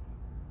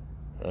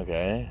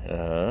 okay,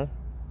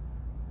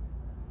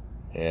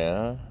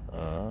 yeah,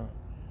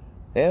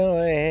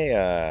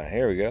 hey,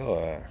 here we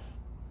go,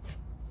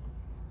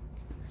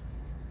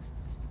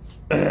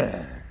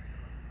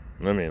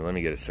 let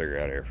me get a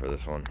cigarette here for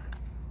this one.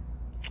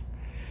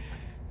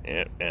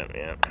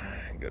 Yep,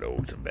 good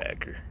old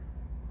tobacco.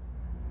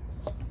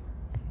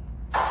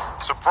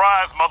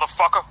 Surprise,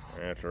 motherfucker!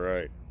 That's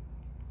right.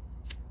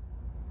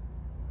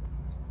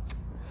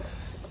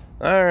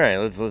 All right,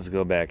 let's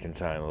go back in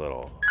time a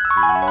little.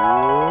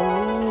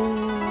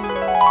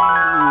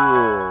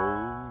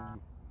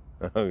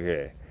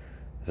 Okay,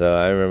 so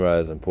I remember I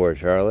was in Port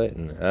Charlotte,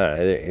 and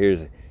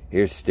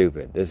here's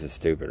stupid. This is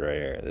stupid right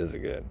here. This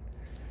is good.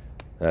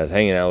 I was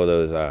hanging out with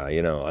those,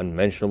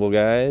 unmentionable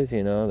guys.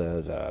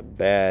 Those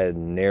bad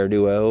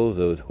ne'er-do-wells,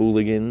 those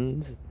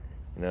hooligans.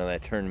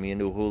 That turned me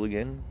into a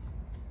hooligan.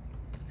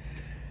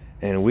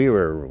 And we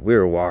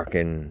were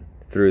walking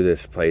through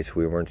this place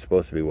we weren't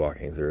supposed to be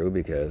walking through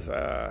because,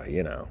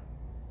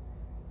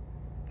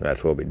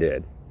 that's what we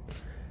did.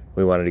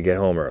 We wanted to get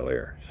home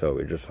earlier, so we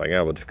were just like,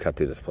 we'll just cut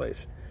through this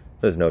place.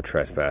 There's no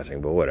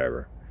trespassing, but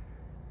whatever.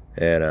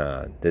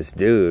 And this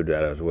dude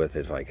that I was with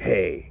is like,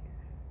 hey,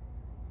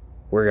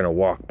 we're going to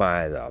walk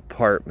by the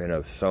apartment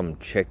of some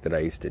chick that I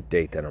used to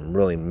date that I'm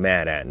really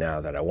mad at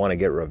now that I want to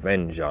get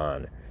revenge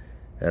on.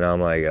 And I'm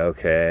like,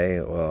 okay,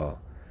 well,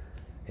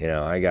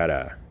 I got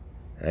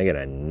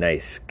a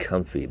nice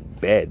comfy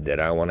bed that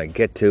I want to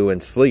get to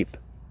and sleep.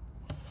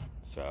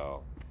 So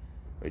So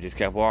we just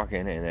kept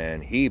walking, and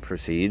then he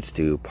proceeds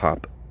to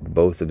pop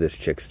both of this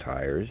chick's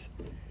tires.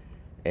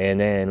 And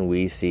then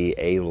we see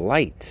a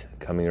light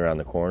coming around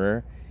the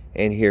corner,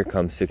 and here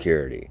comes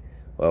security.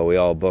 Well, we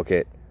all book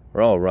it.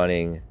 We're all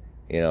running,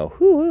 laughing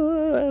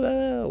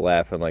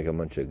like a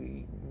bunch of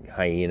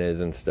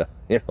hyenas and stuff.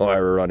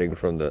 We're running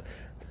from the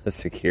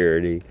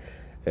security.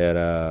 And,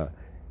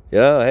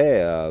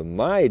 hey,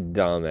 my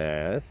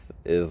dumbass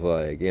is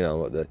like,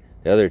 the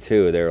other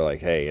two, they were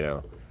like, hey,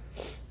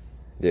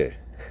 dude,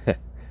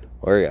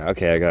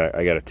 okay,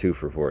 I got a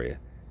twofer for you.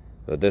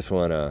 But this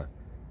one,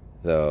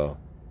 so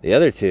the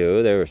other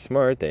two, they were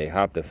smart. They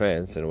hopped the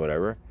fence and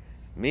whatever.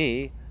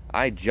 Me,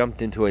 I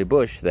jumped into a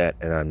bush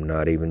and I'm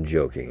not even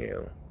joking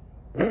you.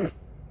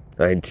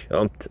 I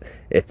jumped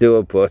into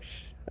a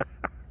bush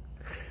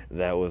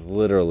that was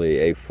literally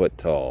a foot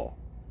tall.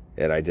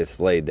 And I just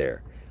laid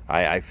there.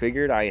 I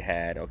figured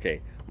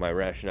my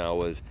rationale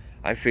was,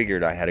 I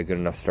figured I had a good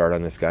enough start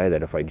on this guy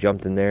that if I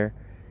jumped in there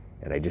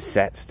and I just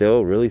sat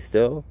still, really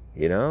still,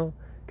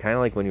 kind of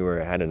like when you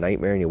had a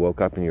nightmare and you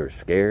woke up and you were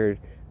scared,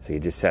 so you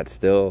just sat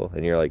still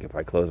and you're like, if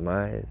I close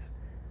my eyes,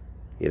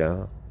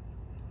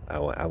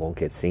 I won't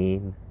get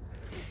seen.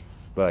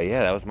 But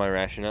yeah, that was my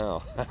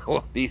rationale. I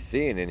won't be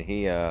seen. And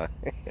he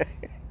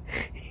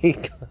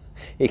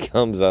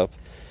comes up.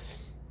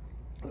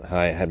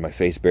 I had my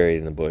face buried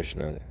in the bush,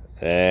 and I was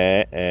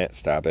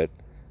stop it.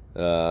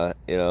 I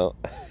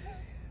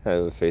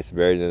had my face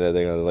buried in that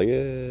thing. I was like,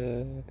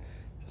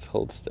 just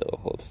hold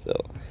still.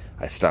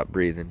 I stopped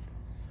breathing.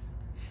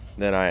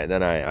 Then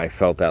I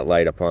felt that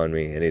light upon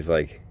me, and he's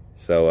like,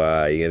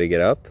 so you gonna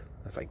get up?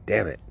 I was like,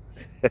 damn it.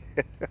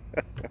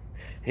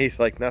 He's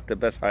like, not the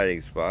best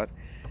hiding spot.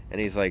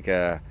 And he's like,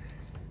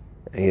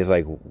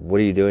 what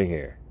are you doing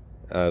here?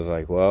 I was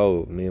like,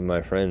 well, me and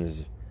my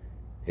friends.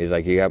 He's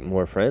like, you got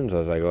more friends? I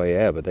was like, oh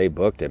yeah, but they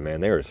booked it,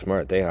 man. They were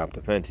smart. They hopped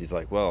the fence. He's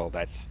like, well,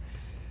 that's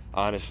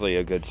honestly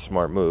a good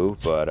smart move,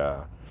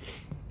 but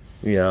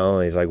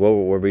he's like, what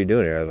were you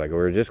doing here? I was like,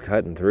 we're just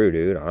cutting through,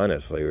 dude.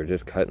 Honestly, we're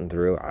just cutting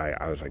through.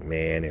 I was like,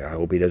 man, I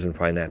hope he doesn't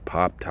find that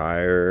pop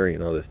tire.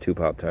 There's 2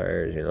 pop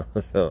tires.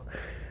 So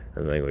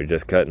I'm like, we're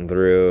just cutting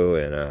through,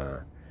 and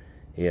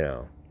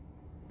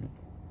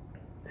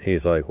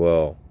he's like,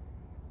 well,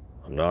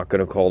 I'm not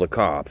gonna call the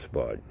cops,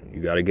 but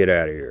you got to get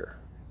out of here.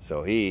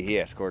 So he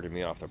escorted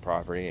me off the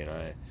property, and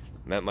I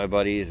met my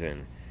buddies,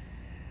 and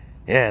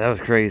yeah, that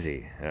was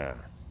crazy.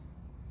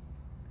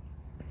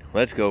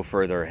 Let's go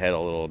further ahead a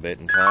little bit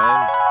in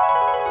time.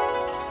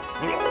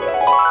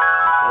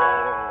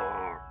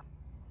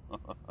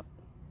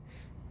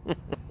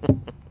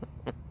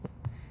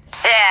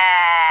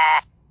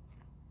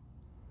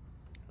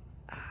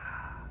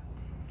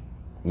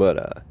 But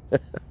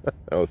that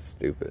was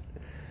stupid.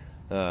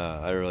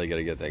 I really got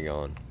to get that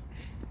going.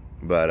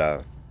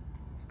 But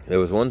there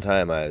was one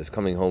time I was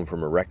coming home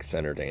from a rec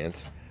center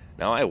dance.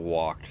 Now, I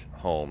walked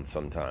home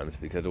sometimes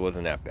because it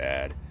wasn't that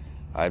bad.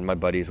 I had my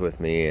buddies with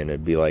me, and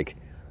it'd be like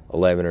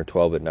 11 or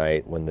 12 at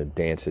night when the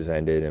dances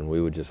ended, and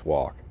we would just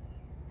walk.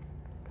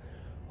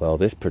 Well,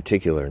 this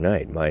particular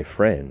night, my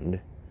friend,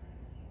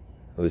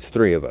 it was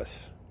 3 of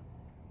us.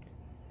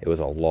 It was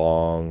a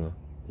long,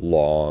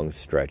 long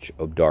stretch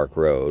of dark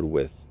road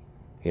with,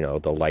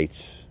 the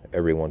lights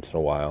every once in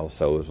a while.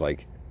 So it was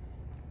like,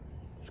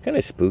 it's kind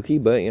of spooky,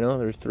 but,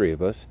 there's 3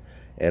 of us.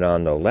 And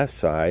on the left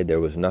side, there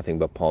was nothing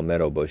but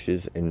palmetto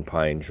bushes and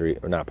pine trees,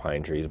 or not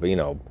pine trees,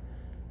 but,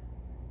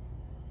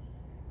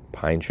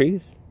 pine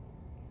trees?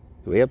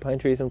 Do we have pine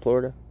trees in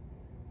Florida?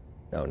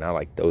 No, not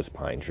like those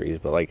pine trees,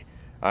 but like,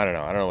 I don't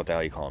know what the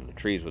hell you call them. The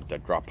trees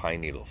that drop pine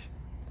needles.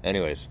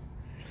 Anyways,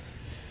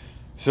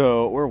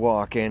 so we're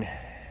walking,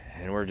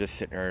 and we're just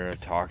sitting there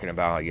talking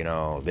about,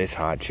 this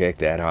hot chick,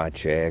 that hot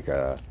chick,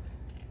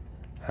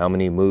 how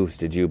many moves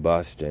did you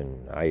bust?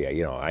 And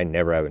I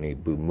never have any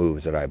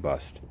moves that I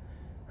bust.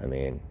 I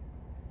mean,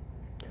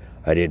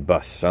 I did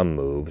bust some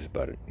moves,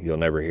 but you'll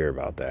never hear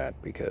about that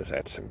because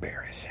that's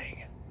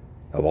embarrassing.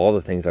 Of all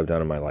the things I've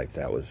done in my life,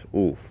 that was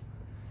oof.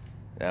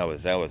 That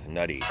was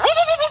nutty.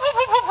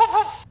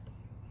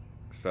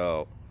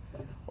 So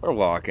we're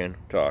walking,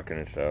 talking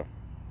and stuff.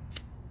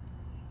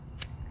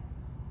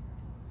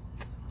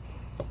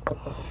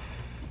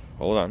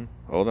 Hold on.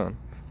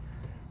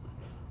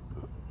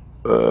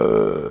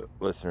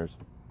 Listeners.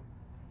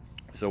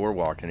 So we're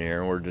walking here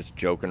and we're just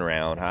joking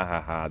around, ha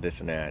ha ha, this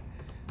and that.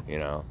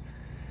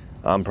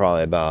 I'm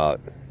probably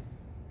about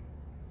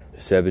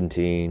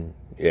 17,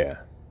 yeah.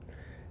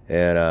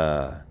 And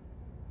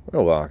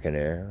we're walking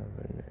there,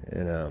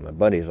 and my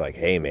buddy's like,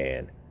 hey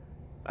man,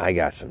 I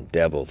got some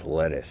devil's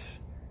lettuce.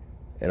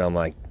 And I'm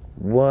like,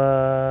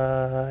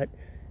 what?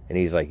 And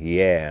he's like,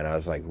 yeah. And I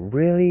was like,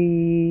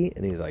 really?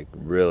 And he's like,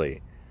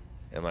 really?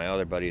 And my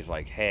other buddy's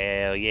like,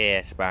 hell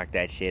yeah, spark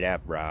that shit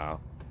up, bro.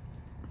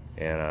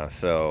 And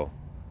so,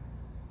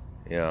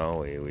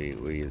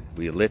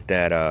 we lit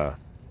that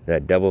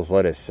devil's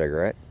lettuce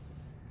cigarette,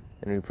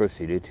 and we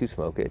proceeded to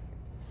smoke it.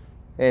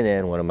 And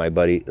then one of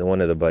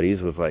the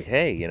buddies was like,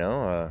 hey,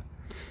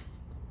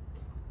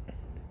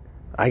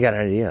 I got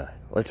an idea.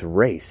 Let's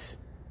race.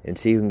 and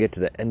see who can get to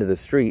the end of the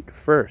street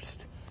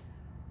first.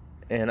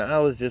 And I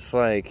was just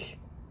like,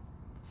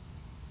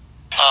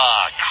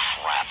 Ah,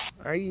 crap.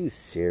 are you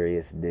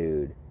serious,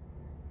 dude?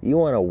 You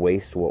want to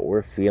waste what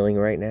we're feeling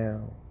right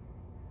now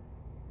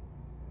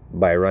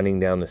by running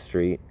down the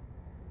street?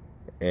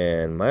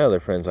 And my other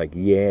friend's like,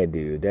 yeah,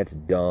 dude, that's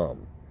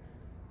dumb.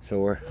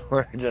 So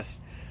we're just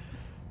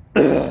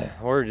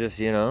just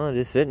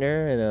sitting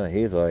there, and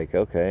he's like,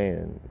 okay,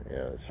 and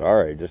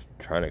sorry, just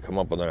trying to come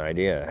up with an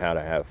idea how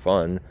to have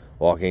fun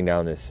walking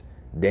down this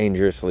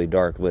dangerously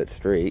dark lit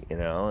street, and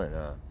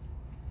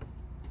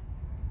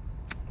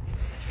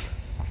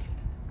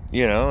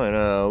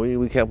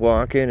we kept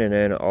walking, and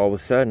then all of a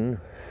sudden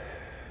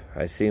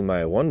I see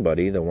my one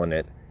buddy, the one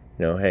that,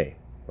 hey,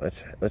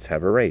 let's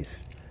have a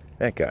race.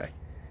 That guy,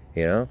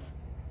 we're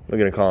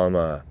gonna call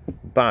him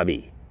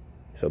Bobby.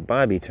 So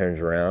Bobby turns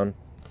around,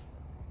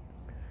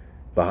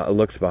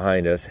 looks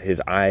behind us,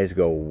 his eyes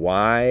go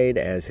wide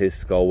as his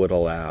skull would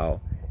allow,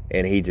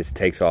 and he just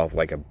takes off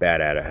like a bat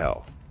out of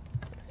hell.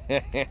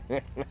 Me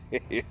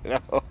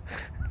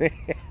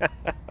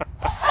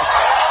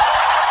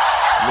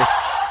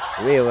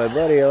and my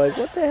buddy are like,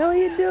 what the hell are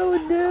you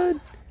doing, dude?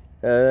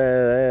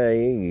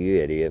 You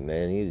idiot,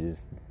 man. You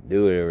just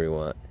do whatever you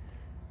want.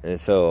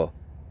 And so,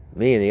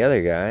 me and the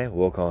other guy,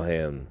 we'll call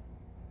him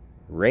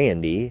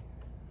Randy.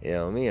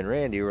 Me and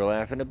Randy were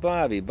laughing at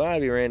Bobby.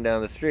 Bobby ran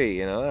down the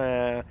street,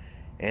 and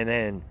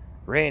then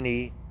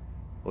Randy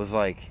was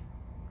like,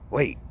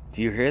 wait,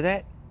 do you hear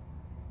that?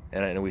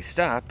 And we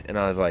stopped, and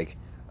I was like,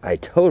 I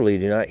totally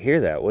do not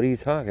hear that. What are you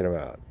talking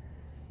about?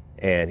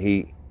 And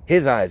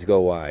his eyes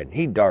go wide.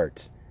 He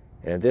darts.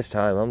 And at this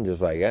time, I'm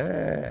just like,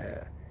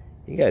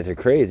 you guys are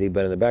crazy.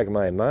 But in the back of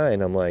my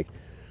mind, I'm like,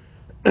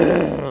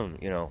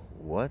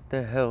 what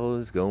the hell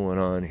is going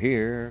on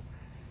here?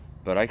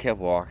 But I kept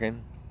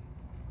walking.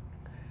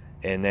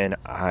 And then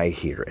I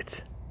hear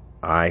it.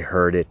 I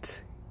heard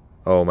it.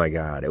 Oh my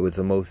God. It was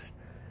the most...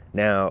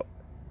 Now,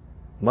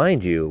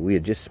 mind you, we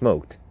had just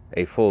smoked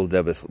a full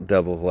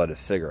devil's lettuce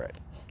cigarette.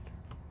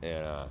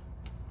 And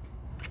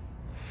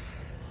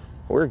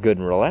we're good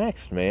and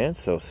relaxed, man.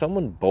 So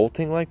someone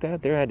bolting like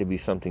that, there had to be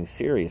something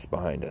serious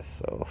behind us.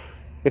 So,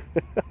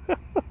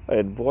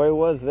 and boy,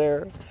 was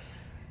there.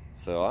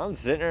 So I'm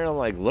sitting there, and I'm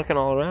like looking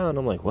all around.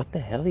 I'm like, what the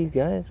hell, you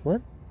guys?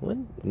 What?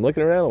 I'm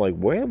looking around. I'm like,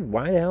 where?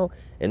 Why the hell?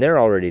 And they're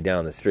already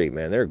down the street,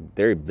 man.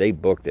 They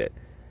booked it,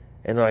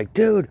 and they're like,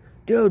 dude,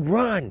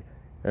 run!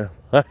 And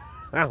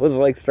I was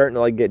like starting to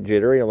like get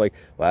jittery. I'm like,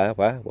 what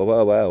am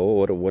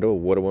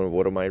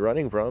I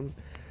running from?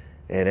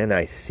 And then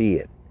I see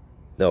it.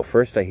 No,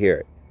 first I hear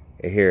it.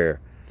 I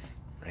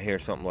hear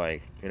something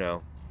like, kind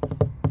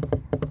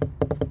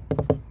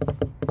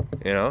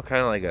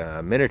of like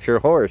a miniature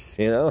horse,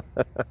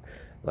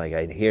 like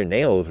I hear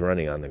nails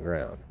running on the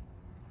ground.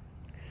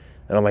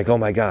 And I'm like, oh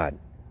my God.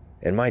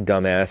 And my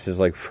dumb ass is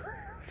like,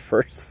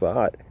 first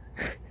thought,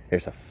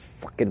 there's a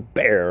fucking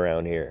bear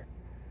around here.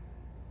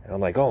 And I'm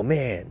like, oh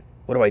man,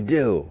 what do I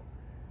do?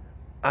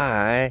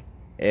 I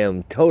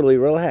am totally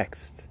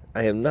relaxed.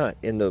 I am not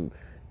in the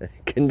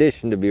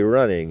condition to be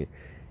running.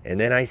 And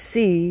then I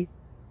see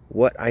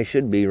what I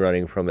should be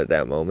running from at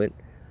that moment.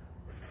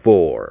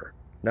 4.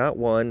 Not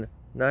 1,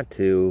 not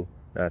 2,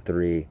 not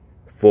 3,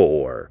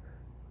 4.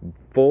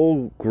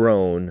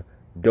 Full-grown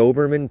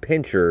Doberman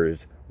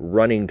pinschers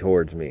running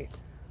towards me.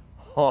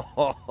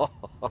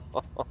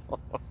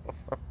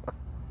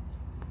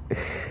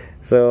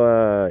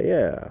 So,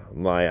 yeah,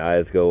 my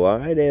eyes go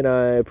wide, and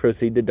I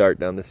proceed to dart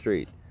down the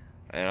street.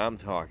 And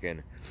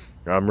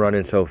I'm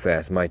running so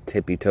fast, my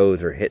tippy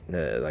toes are hitting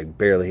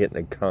barely hitting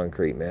the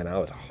concrete, man. I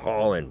was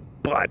hauling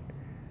butt.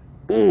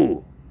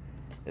 Ooh!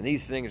 And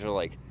these things are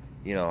like,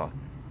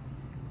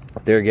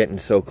 they're getting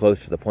so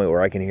close to the point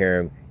where I can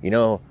hear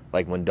them,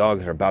 like when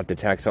dogs are about to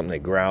attack something, they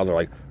growl, they're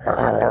like,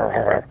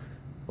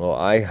 well,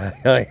 I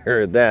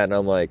heard that, and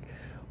I'm like,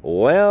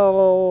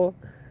 well,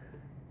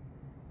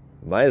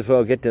 might as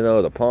well get to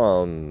know the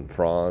palm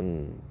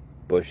frond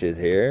bushes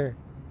here.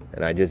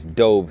 And I just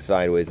dove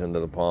sideways into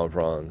the palm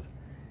fronds.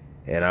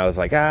 And I was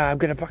like, I'm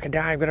gonna fucking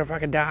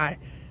die.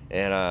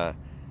 And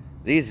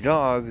these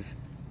dogs,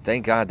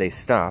 thank God they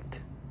stopped.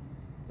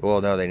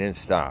 Well, no, they didn't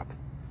stop.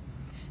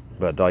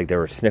 But like they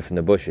were sniffing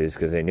the bushes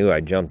because they knew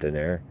I jumped in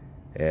there.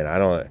 And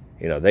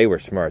they were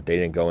smart. They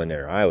didn't go in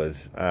there. I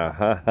was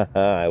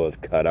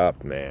cut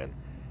up, man.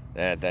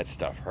 That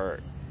stuff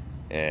hurt.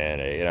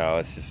 And,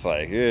 it's just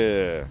like,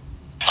 ugh.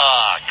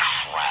 Ah,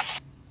 crap.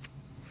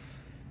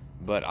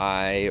 But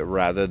I,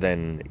 rather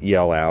than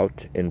yell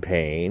out in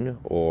pain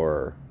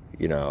or,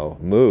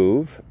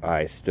 move,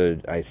 I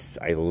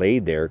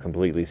laid there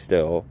completely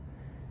still.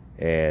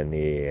 And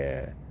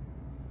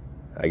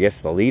I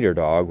guess the leader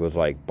dog was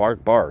like,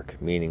 bark,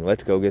 bark, meaning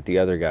let's go get the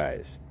other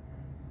guys.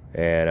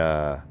 And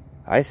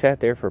I sat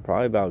there for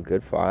probably about a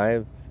good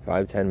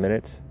 5-10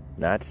 minutes,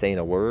 not saying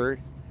a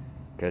word.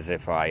 Because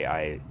if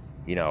I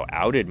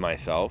outed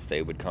myself,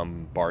 they would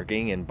come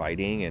barking and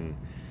biting and...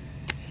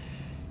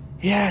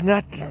 Yeah,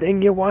 not the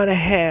thing you want to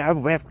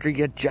have after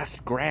you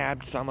just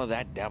grabbed some of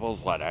that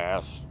devil's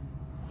lettuce.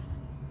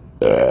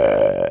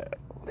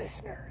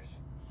 listeners.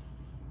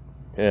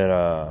 And,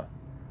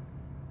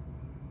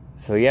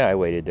 so yeah, I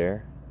waited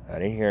there. I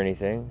didn't hear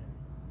anything.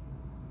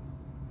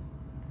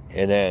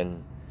 And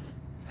then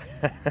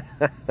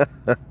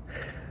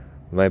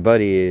my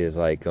buddy is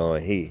like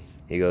going, he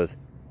goes,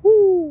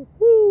 woo,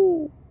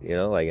 woo, you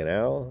know, like an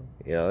owl.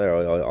 You know,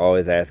 they're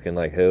always asking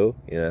like who,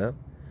 you know.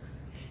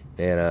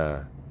 And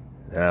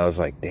I was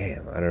like,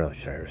 damn, I don't know,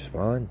 should I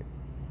respond?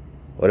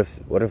 What if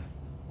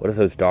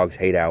those dogs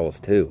hate owls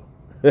too?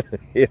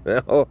 You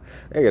know,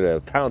 they're gonna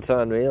pounce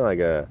on me like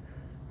a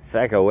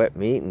sack of wet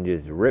meat and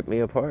just rip me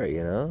apart,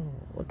 you know?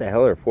 What the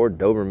hell are 4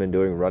 Doberman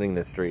doing running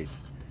the streets?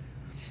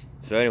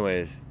 So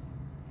anyways,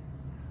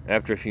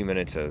 after a few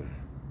minutes of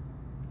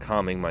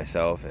calming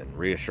myself and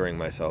reassuring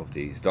myself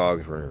these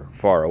dogs were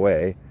far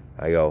away,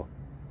 I go,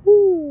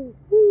 woo,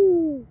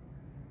 woo,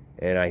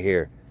 and I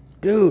hear,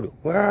 dude,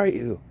 where are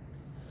you?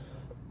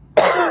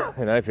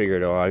 And I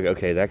figured, oh,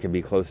 okay, that can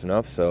be close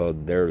enough, so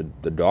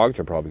the dogs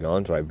are probably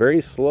gone. So I very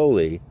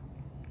slowly,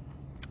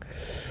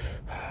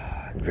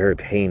 very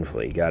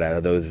painfully got out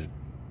of those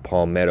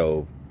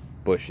palmetto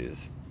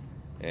bushes.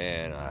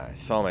 And I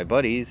saw my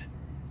buddies,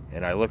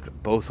 and I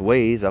looked both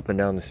ways up and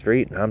down the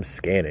street, and I'm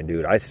scanning,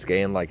 dude. I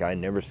scanned like I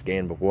never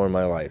scanned before in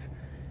my life.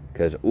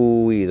 Because,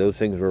 ooh, those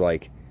things were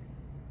like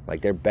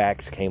their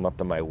backs came up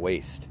to my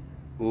waist.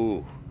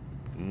 Ooh,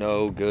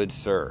 no good,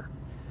 sir.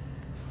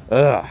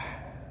 Ugh.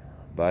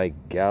 By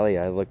golly,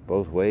 I looked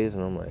both ways,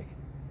 and I'm like,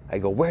 I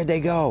go, where'd they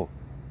go?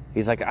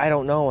 He's like, I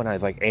don't know. And I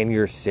was like, and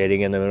you're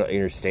standing in the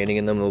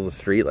middle of the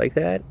street like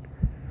that?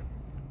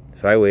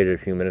 So I waited a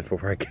few minutes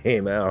before I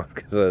came out,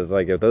 because I was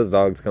like, if those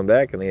dogs come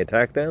back and they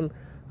attack them,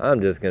 I'm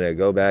just going to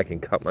go back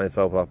and cut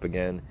myself up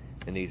again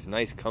in these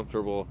nice,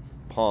 comfortable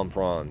palm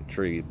frond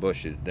tree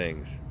bushes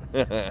things.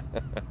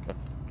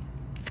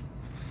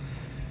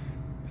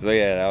 So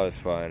yeah, that was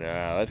fun.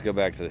 Let's go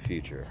back to the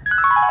future.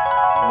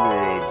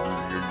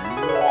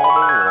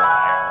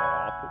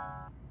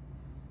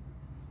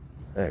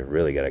 I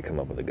really got to come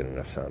up with a good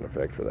enough sound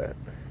effect for that.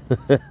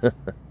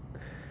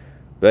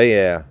 But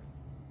yeah,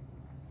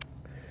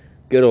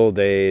 good old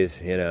days,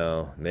 you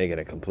know, making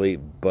a complete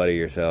butt of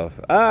yourself.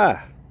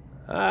 Yeah,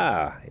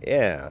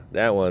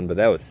 that one, but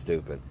that was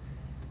stupid.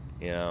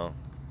 You know,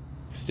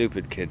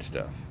 stupid kid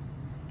stuff.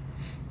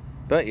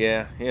 But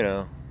yeah, you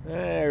know,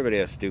 everybody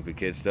has stupid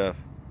kid stuff.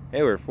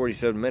 Hey, we're at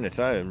 47 minutes.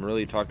 I haven't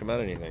really talked about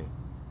anything.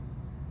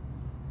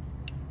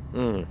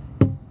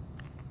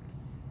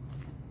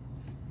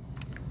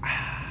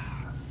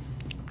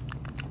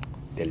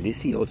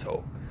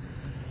 Delicioso.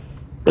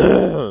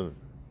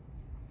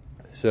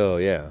 So,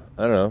 yeah,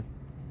 I don't know.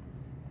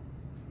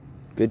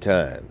 Good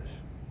times.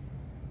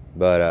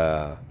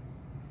 But,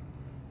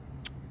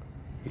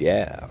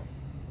 yeah.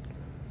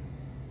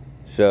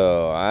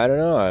 So, I don't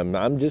know.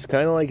 I'm just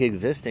kind of like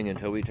existing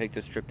until we take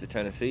this trip to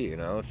Tennessee, you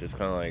know? It's just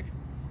kind of like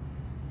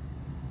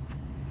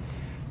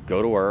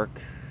go to work,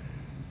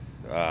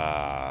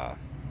 come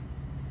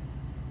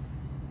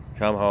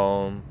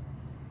home,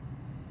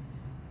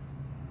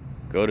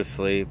 go to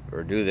sleep,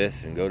 or do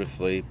this and go to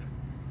sleep,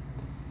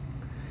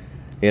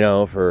 you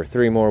know, for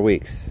 3 more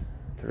weeks.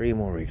 3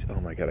 more weeks. Oh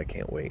my God, I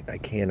can't wait. I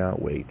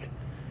cannot wait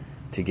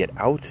to get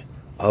out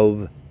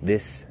of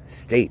this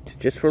state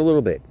just for a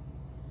little bit.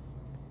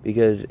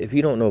 Because if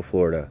you don't know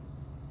Florida,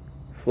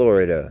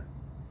 Florida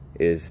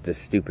is the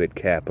stupid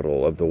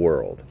capital of the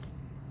world.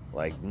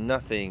 Like,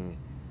 nothing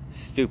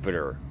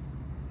stupider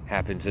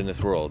happens in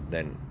this world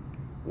than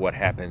what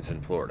happens in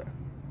Florida.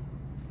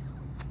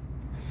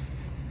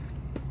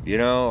 You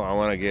know, I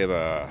want to give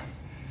a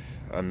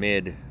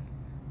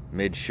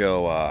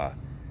mid-show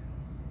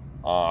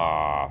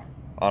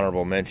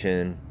honorable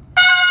mention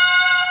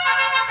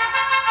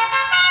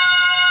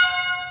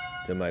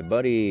to my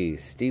buddy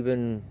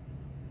Stephen.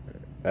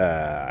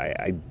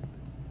 I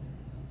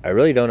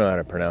really don't know how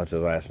to pronounce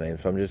his last name,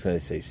 so I'm just going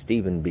to say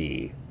Stephen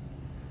B.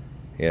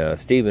 You know,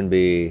 Stephen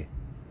B.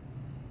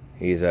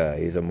 He's a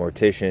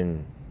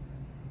mortician.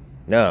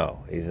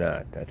 No, he's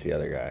not. That's the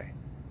other guy.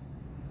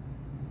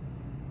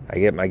 I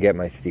get my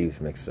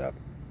Steves mixed up.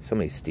 So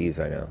many Steves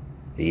I know.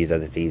 These are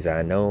the Steves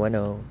I know.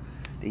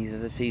 These are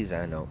the Steves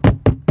I know.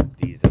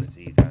 These are the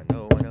Steves I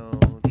know.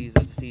 These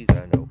are the Steves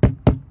I know.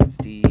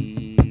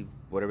 Steve,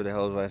 whatever the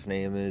hell his last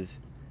name is.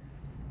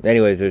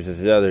 Anyways, there's this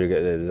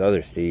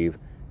other Steve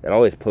that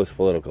always posts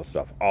political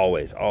stuff.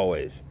 Always.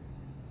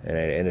 And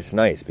it's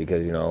nice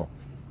because, you know,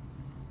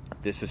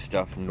 this is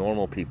stuff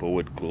normal people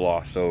would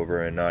gloss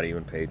over and not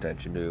even pay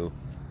attention to.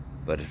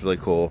 But it's really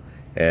cool.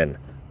 And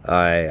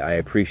I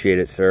appreciate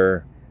it,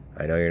 sir.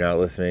 I know you're not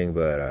listening,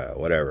 but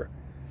whatever.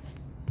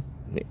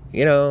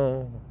 You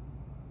know,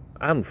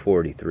 I'm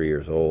 43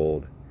 years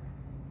old,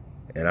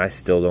 and I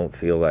still don't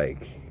feel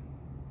like,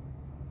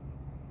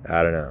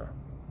 I don't know.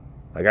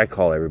 Like, I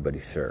call everybody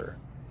sir.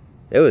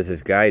 There was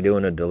this guy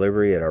doing a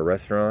delivery at our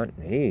restaurant.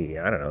 He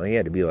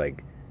had to be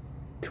like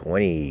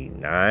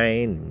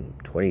 29,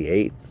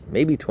 28,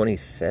 maybe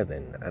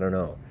 27. I don't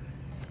know.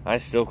 I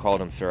still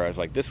called him sir. I was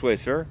like, this way,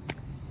 sir.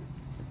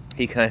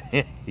 He kind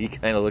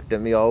of looked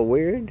at me all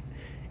weird,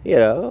 you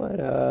know,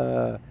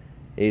 and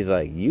He's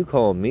like, you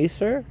call me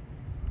sir?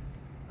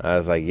 I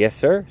was like, yes,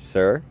 sir,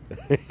 sir.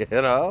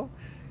 You know?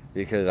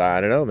 Because,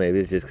 I don't know, maybe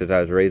it's just because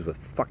I was raised with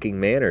fucking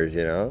manners,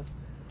 you know?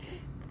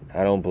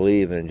 I don't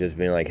believe in just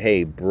being like,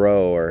 hey,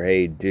 bro, or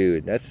hey,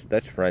 dude.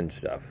 That's friend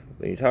stuff.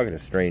 When you're talking to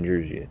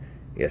strangers,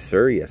 yes,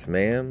 sir, yes,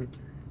 ma'am.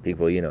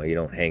 People, you know, you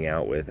don't hang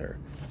out with or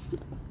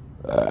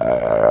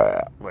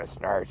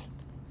listeners.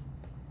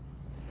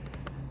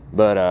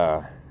 But,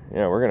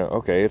 yeah, we're gonna,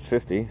 okay, it's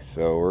 50,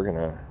 so we're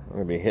gonna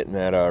be hitting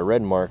that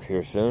red mark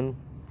here soon.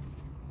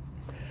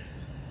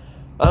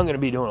 I'm gonna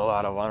be doing a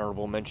lot of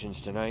honorable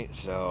mentions tonight,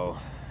 so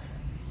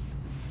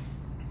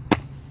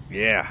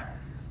yeah.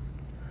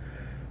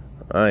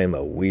 I am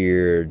a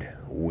weird,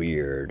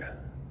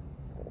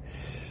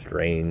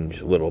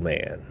 strange little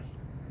man.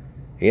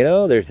 You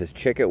know, there's this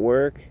chick at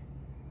work,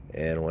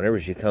 and whenever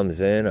she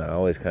comes in, I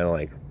always kind of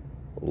like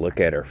look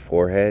at her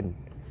forehead,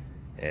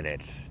 and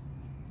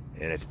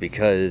it's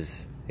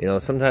because, you know,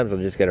 sometimes I'll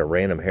just get a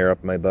random hair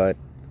up my butt,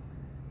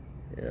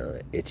 you know,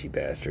 itchy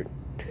bastard.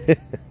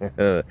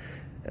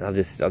 And I'll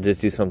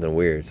just do something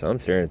weird. So I'm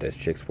staring at this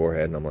chick's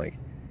forehead, and I'm like,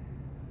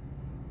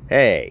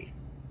 hey,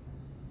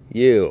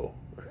 you.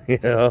 You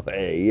know,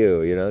 hey,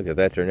 you know, because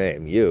that's her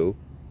name, you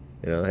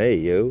know, hey,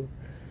 you.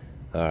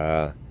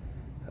 I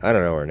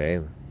don't know her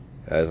name.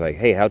 I was like,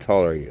 hey, how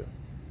tall are you?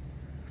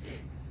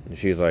 And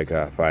she's like,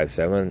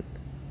 5'7".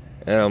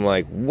 And I'm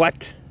like,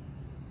 what?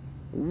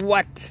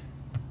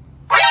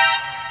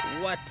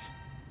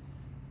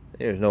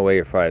 There's no way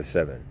you're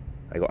 5'7".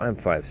 I go, I'm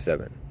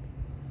 5'7".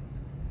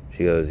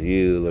 She goes,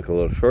 you look a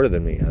little shorter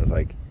than me. I was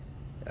like,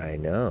 I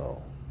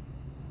know.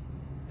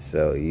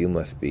 So you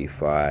must be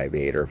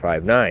 5'8" or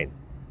 5'9".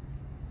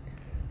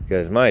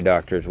 Because my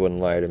doctors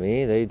wouldn't lie to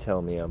me. They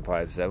tell me I'm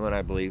 5'7".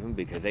 I believe them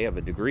because they have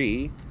a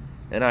degree,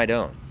 and I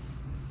don't.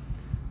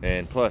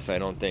 And plus, I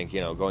don't think,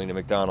 you know, going to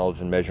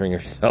McDonald's and measuring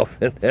yourself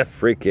in that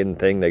freaking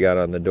thing they got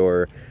on the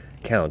door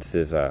counts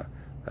as a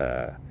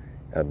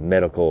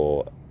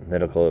medical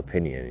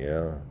opinion, you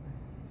know?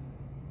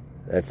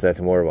 That's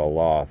more of a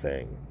law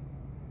thing.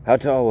 How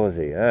tall was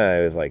he? He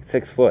was like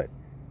 6 foot.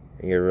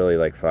 And you're really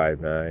like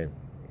 5'9".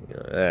 You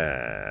know,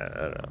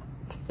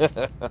 I don't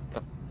know.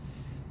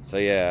 So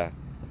yeah,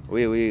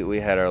 we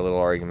had our little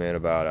argument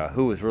about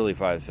who was really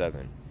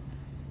 5'7".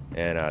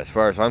 And as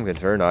far as I'm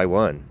concerned, I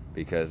won.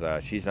 Because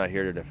she's not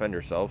here to defend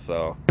herself,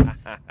 so...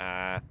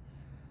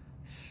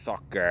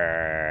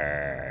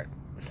 Sucker!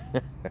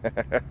 Yeah,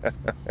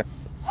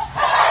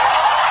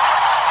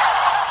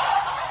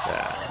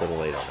 a little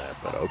late on that,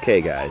 but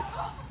okay, guys.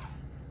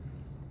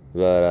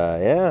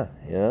 But, yeah,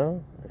 you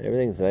know,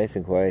 everything's nice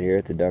and quiet here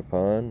at the duck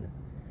pond.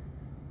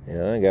 You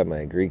know, I got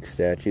my Greek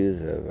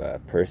statues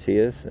of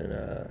Perseus,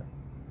 and,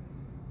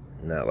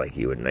 not like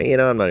you would know. You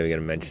know, I'm not even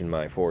going to mention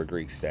my 4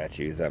 Greek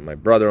statues that my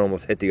brother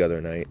almost hit the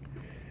other night.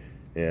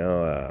 You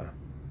know,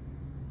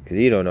 because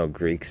you don't know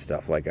Greek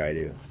stuff like I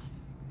do.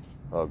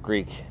 Well,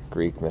 Greek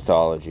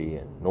mythology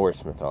and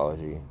Norse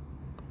mythology.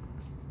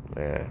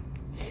 Yeah.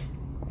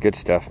 Good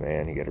stuff,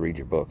 man. You got to read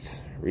your books.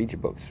 Read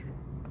your books.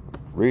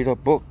 Read a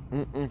book.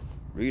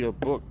 Read a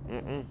book.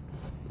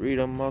 Read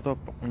a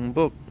motherfucking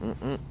book.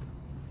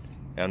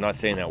 I'm not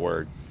saying that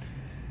word.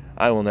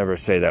 I will never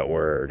say that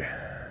word.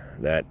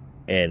 That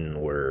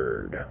N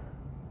word.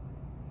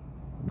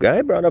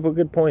 Guy brought up a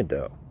good point,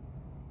 though.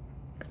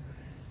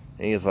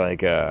 He's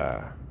like,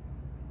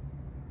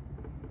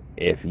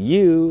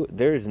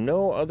 there's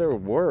no other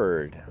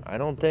word, I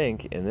don't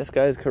think, and this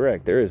guy's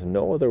correct, there is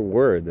no other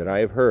word that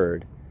I've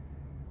heard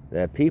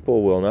that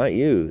people will not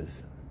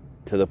use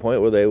to the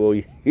point where they will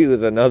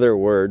use another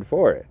word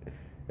for it.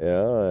 You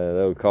know,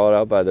 they'll call it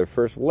out by their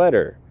first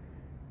letter.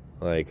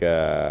 Like,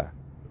 I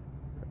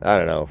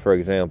don't know, for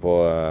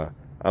example,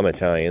 I'm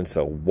Italian,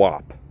 so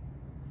wop.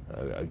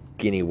 A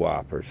guinea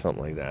wop or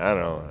something like that. I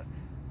don't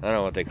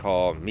know what they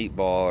call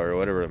meatball or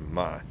whatever,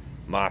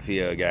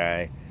 mafia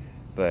guy.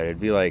 But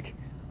it'd be like,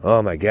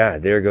 oh my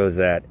God, there goes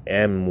that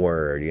M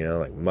word, you know,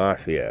 like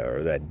mafia,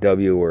 or that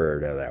W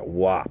word, or that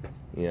wop,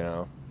 you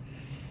know.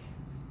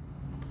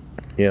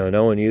 You know,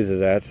 no one uses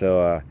that,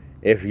 so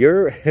if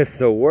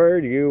the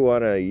word you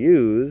want to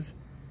use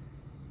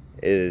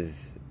is,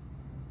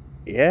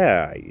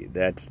 yeah,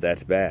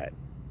 that's bad.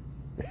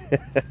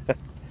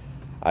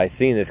 I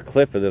seen this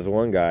clip of this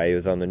one guy, he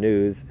was on the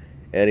news,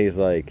 and he's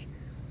like,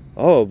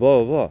 oh,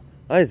 blah, blah, blah,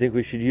 I think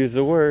we should use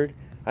the word,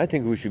 I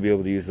think we should be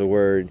able to use the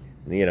word,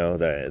 you know,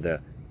 the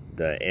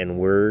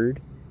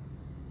N-word.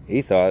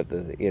 He thought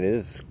that, you know,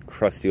 this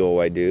crusty old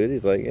white dude,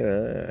 he's like, you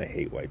know, I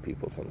hate white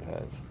people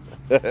sometimes.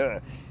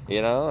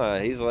 You know,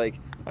 he's like,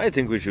 I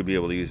think we should be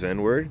able to use the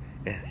N-word.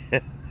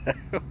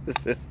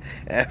 This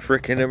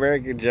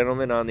African-American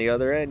gentleman on the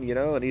other end, you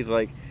know, and he's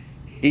like,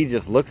 he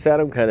just looks at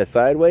him kind of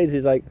sideways.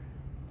 He's like,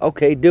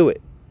 okay, do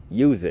it.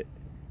 Use it.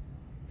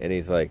 And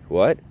he's like,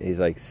 what? He's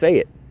like, say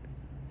it.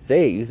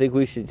 Say it. You think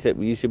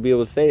you should be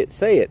able to say it?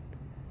 Say it.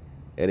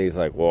 And he's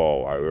like,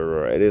 whoa.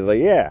 And he's like,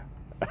 yeah.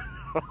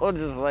 I'm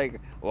just like,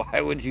 why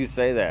would you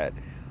say that?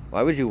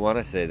 Why would you want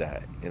to say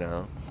that, you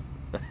know?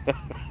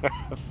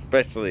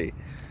 Especially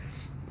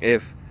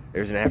if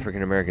there's an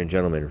African American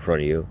gentleman in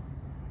front of you.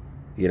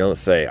 You don't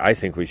say, I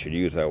think we should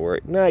use that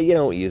word. No, you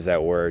don't use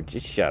that word.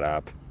 Just shut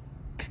up.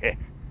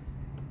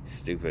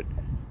 Stupid.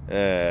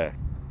 I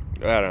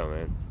don't know,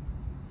 man.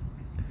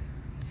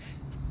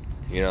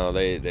 You know,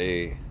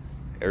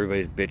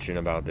 everybody's bitching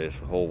about this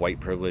whole white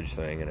privilege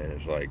thing, and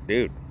it's like,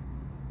 dude.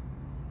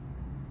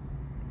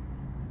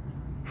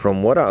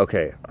 From what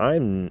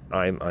I'm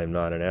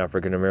not an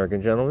African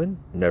American gentleman.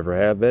 Never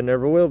have been,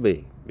 never will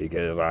be,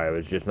 because I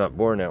was just not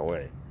born that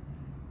way.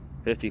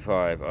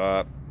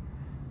 55.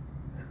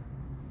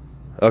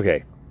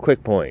 Okay,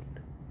 quick point.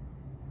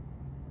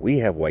 We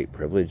have white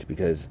privilege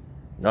because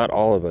not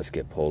all of us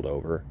get pulled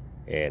over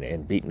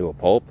and beaten to a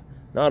pulp.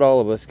 Not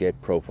all of us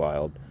get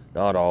profiled.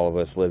 Not all of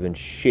us live in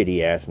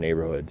shitty ass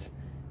neighborhoods,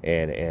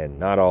 and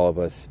not all of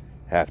us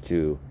have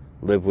to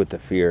live with the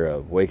fear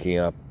of waking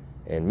up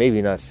and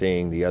maybe not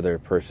seeing the other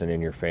person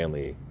in your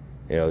family,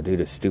 due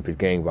to stupid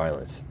gang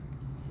violence.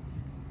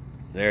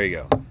 There you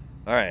go.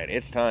 All right,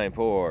 it's time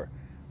for.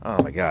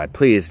 Oh my God!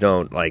 Please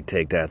don't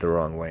take that the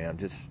wrong way. I'm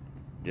just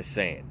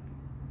saying.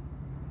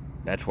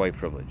 That's white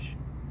privilege.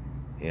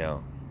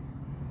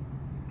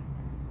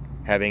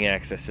 Having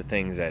access to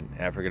things that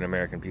African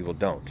American people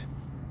don't.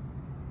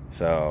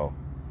 So,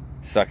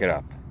 suck it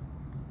up.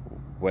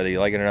 Whether you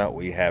like it or not,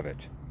 we have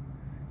it.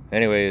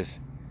 Anyways,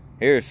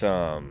 here's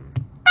some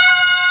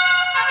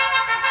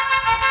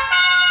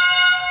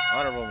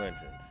honorable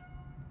mentions.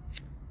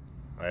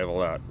 I have a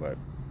lot, but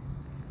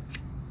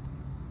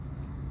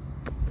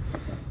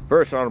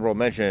first honorable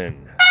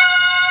mention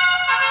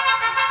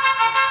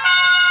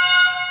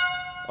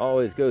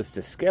always goes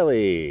to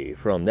Skelly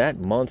from That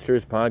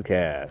Monsters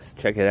Podcast.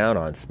 Check it out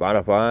on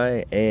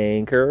Spotify,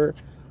 Anchor,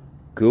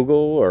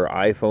 Google or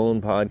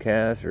iPhone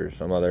podcast or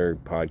some other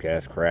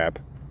podcast crap.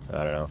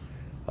 I don't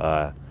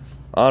know.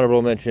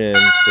 Honorable mention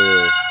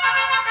to...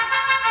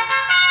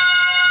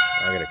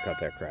 I'm going to cut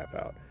that crap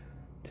out.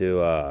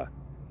 To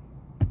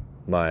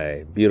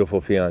my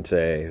beautiful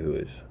fiance, who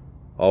is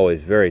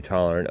always very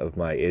tolerant of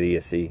my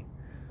idiocy.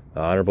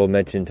 Honorable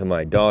mention to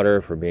my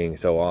daughter for being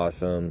so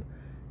awesome.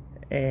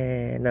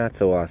 Not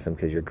so awesome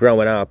because you're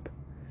growing up.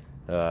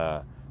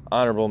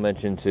 Honorable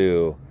mention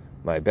to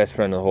my best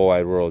friend in the whole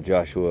wide world,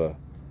 Joshua.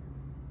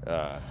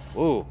 I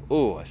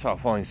saw a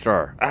falling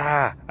star.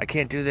 I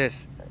can't do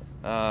this.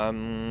 There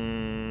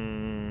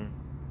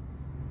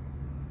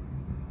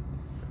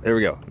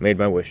we go. Made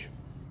my wish.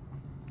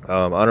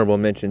 Honorable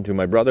mention to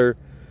my brother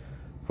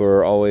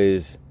for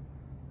always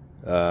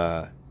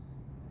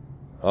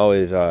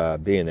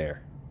being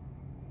there,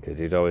 because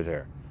he's always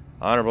there.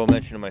 Honorable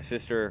mention to my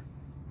sister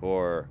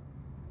for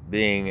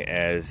being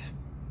as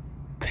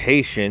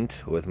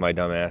patient with my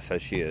dumb ass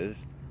as she is.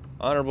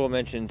 Honorable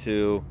mention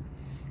to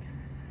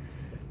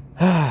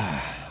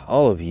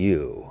all of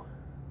you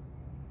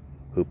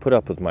who put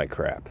up with my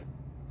crap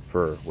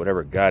for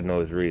whatever God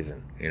knows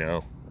reason. It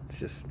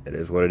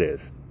is what it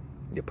is.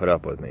 You put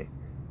up with me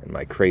and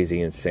my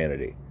crazy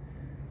insanity.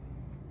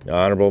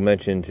 Honorable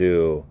mention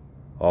to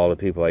all the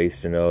people I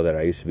used to know that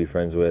I used to be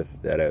friends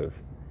with that have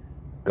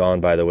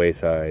gone by the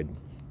wayside,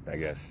 I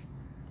guess.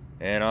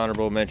 And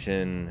honorable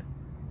mention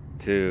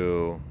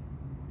to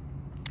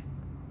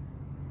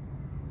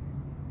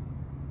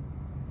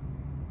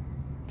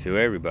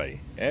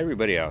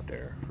everybody out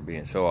there for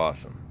being so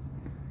awesome.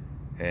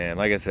 And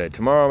like I said,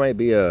 tomorrow might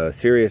be a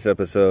serious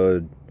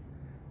episode.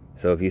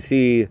 So if you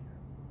see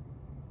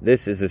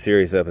this is a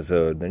serious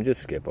episode, then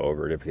just skip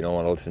over it if you don't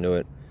want to listen to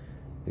it.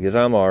 Because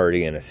I'm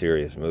already in a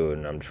serious mood,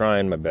 and I'm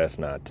trying my best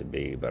not to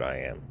be, but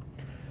I am.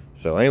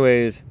 So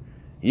anyways,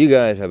 you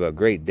guys have a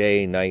great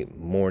day, night,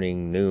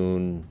 morning,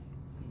 noon,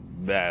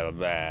 blah, blah,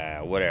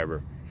 blah,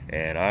 whatever.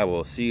 And I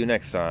will see you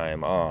next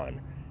time on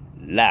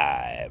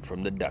Live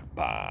from the Duck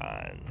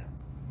Pond.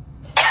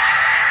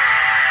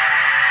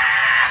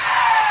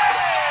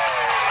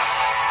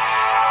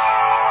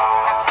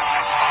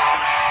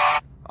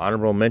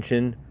 Honorable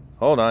mention.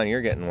 Hold on,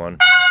 you're getting one.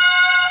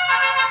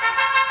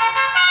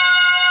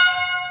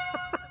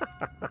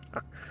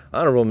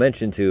 Honorable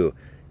mention to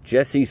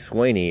Jesse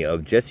Swaney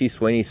of Jesse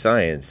Swaney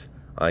Science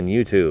on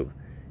YouTube.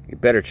 You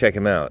better check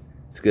him out.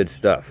 It's good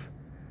stuff.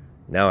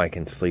 Now I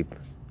can sleep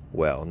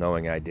well,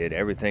 knowing I did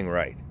everything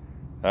right.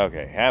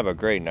 Okay, have a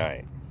great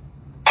night.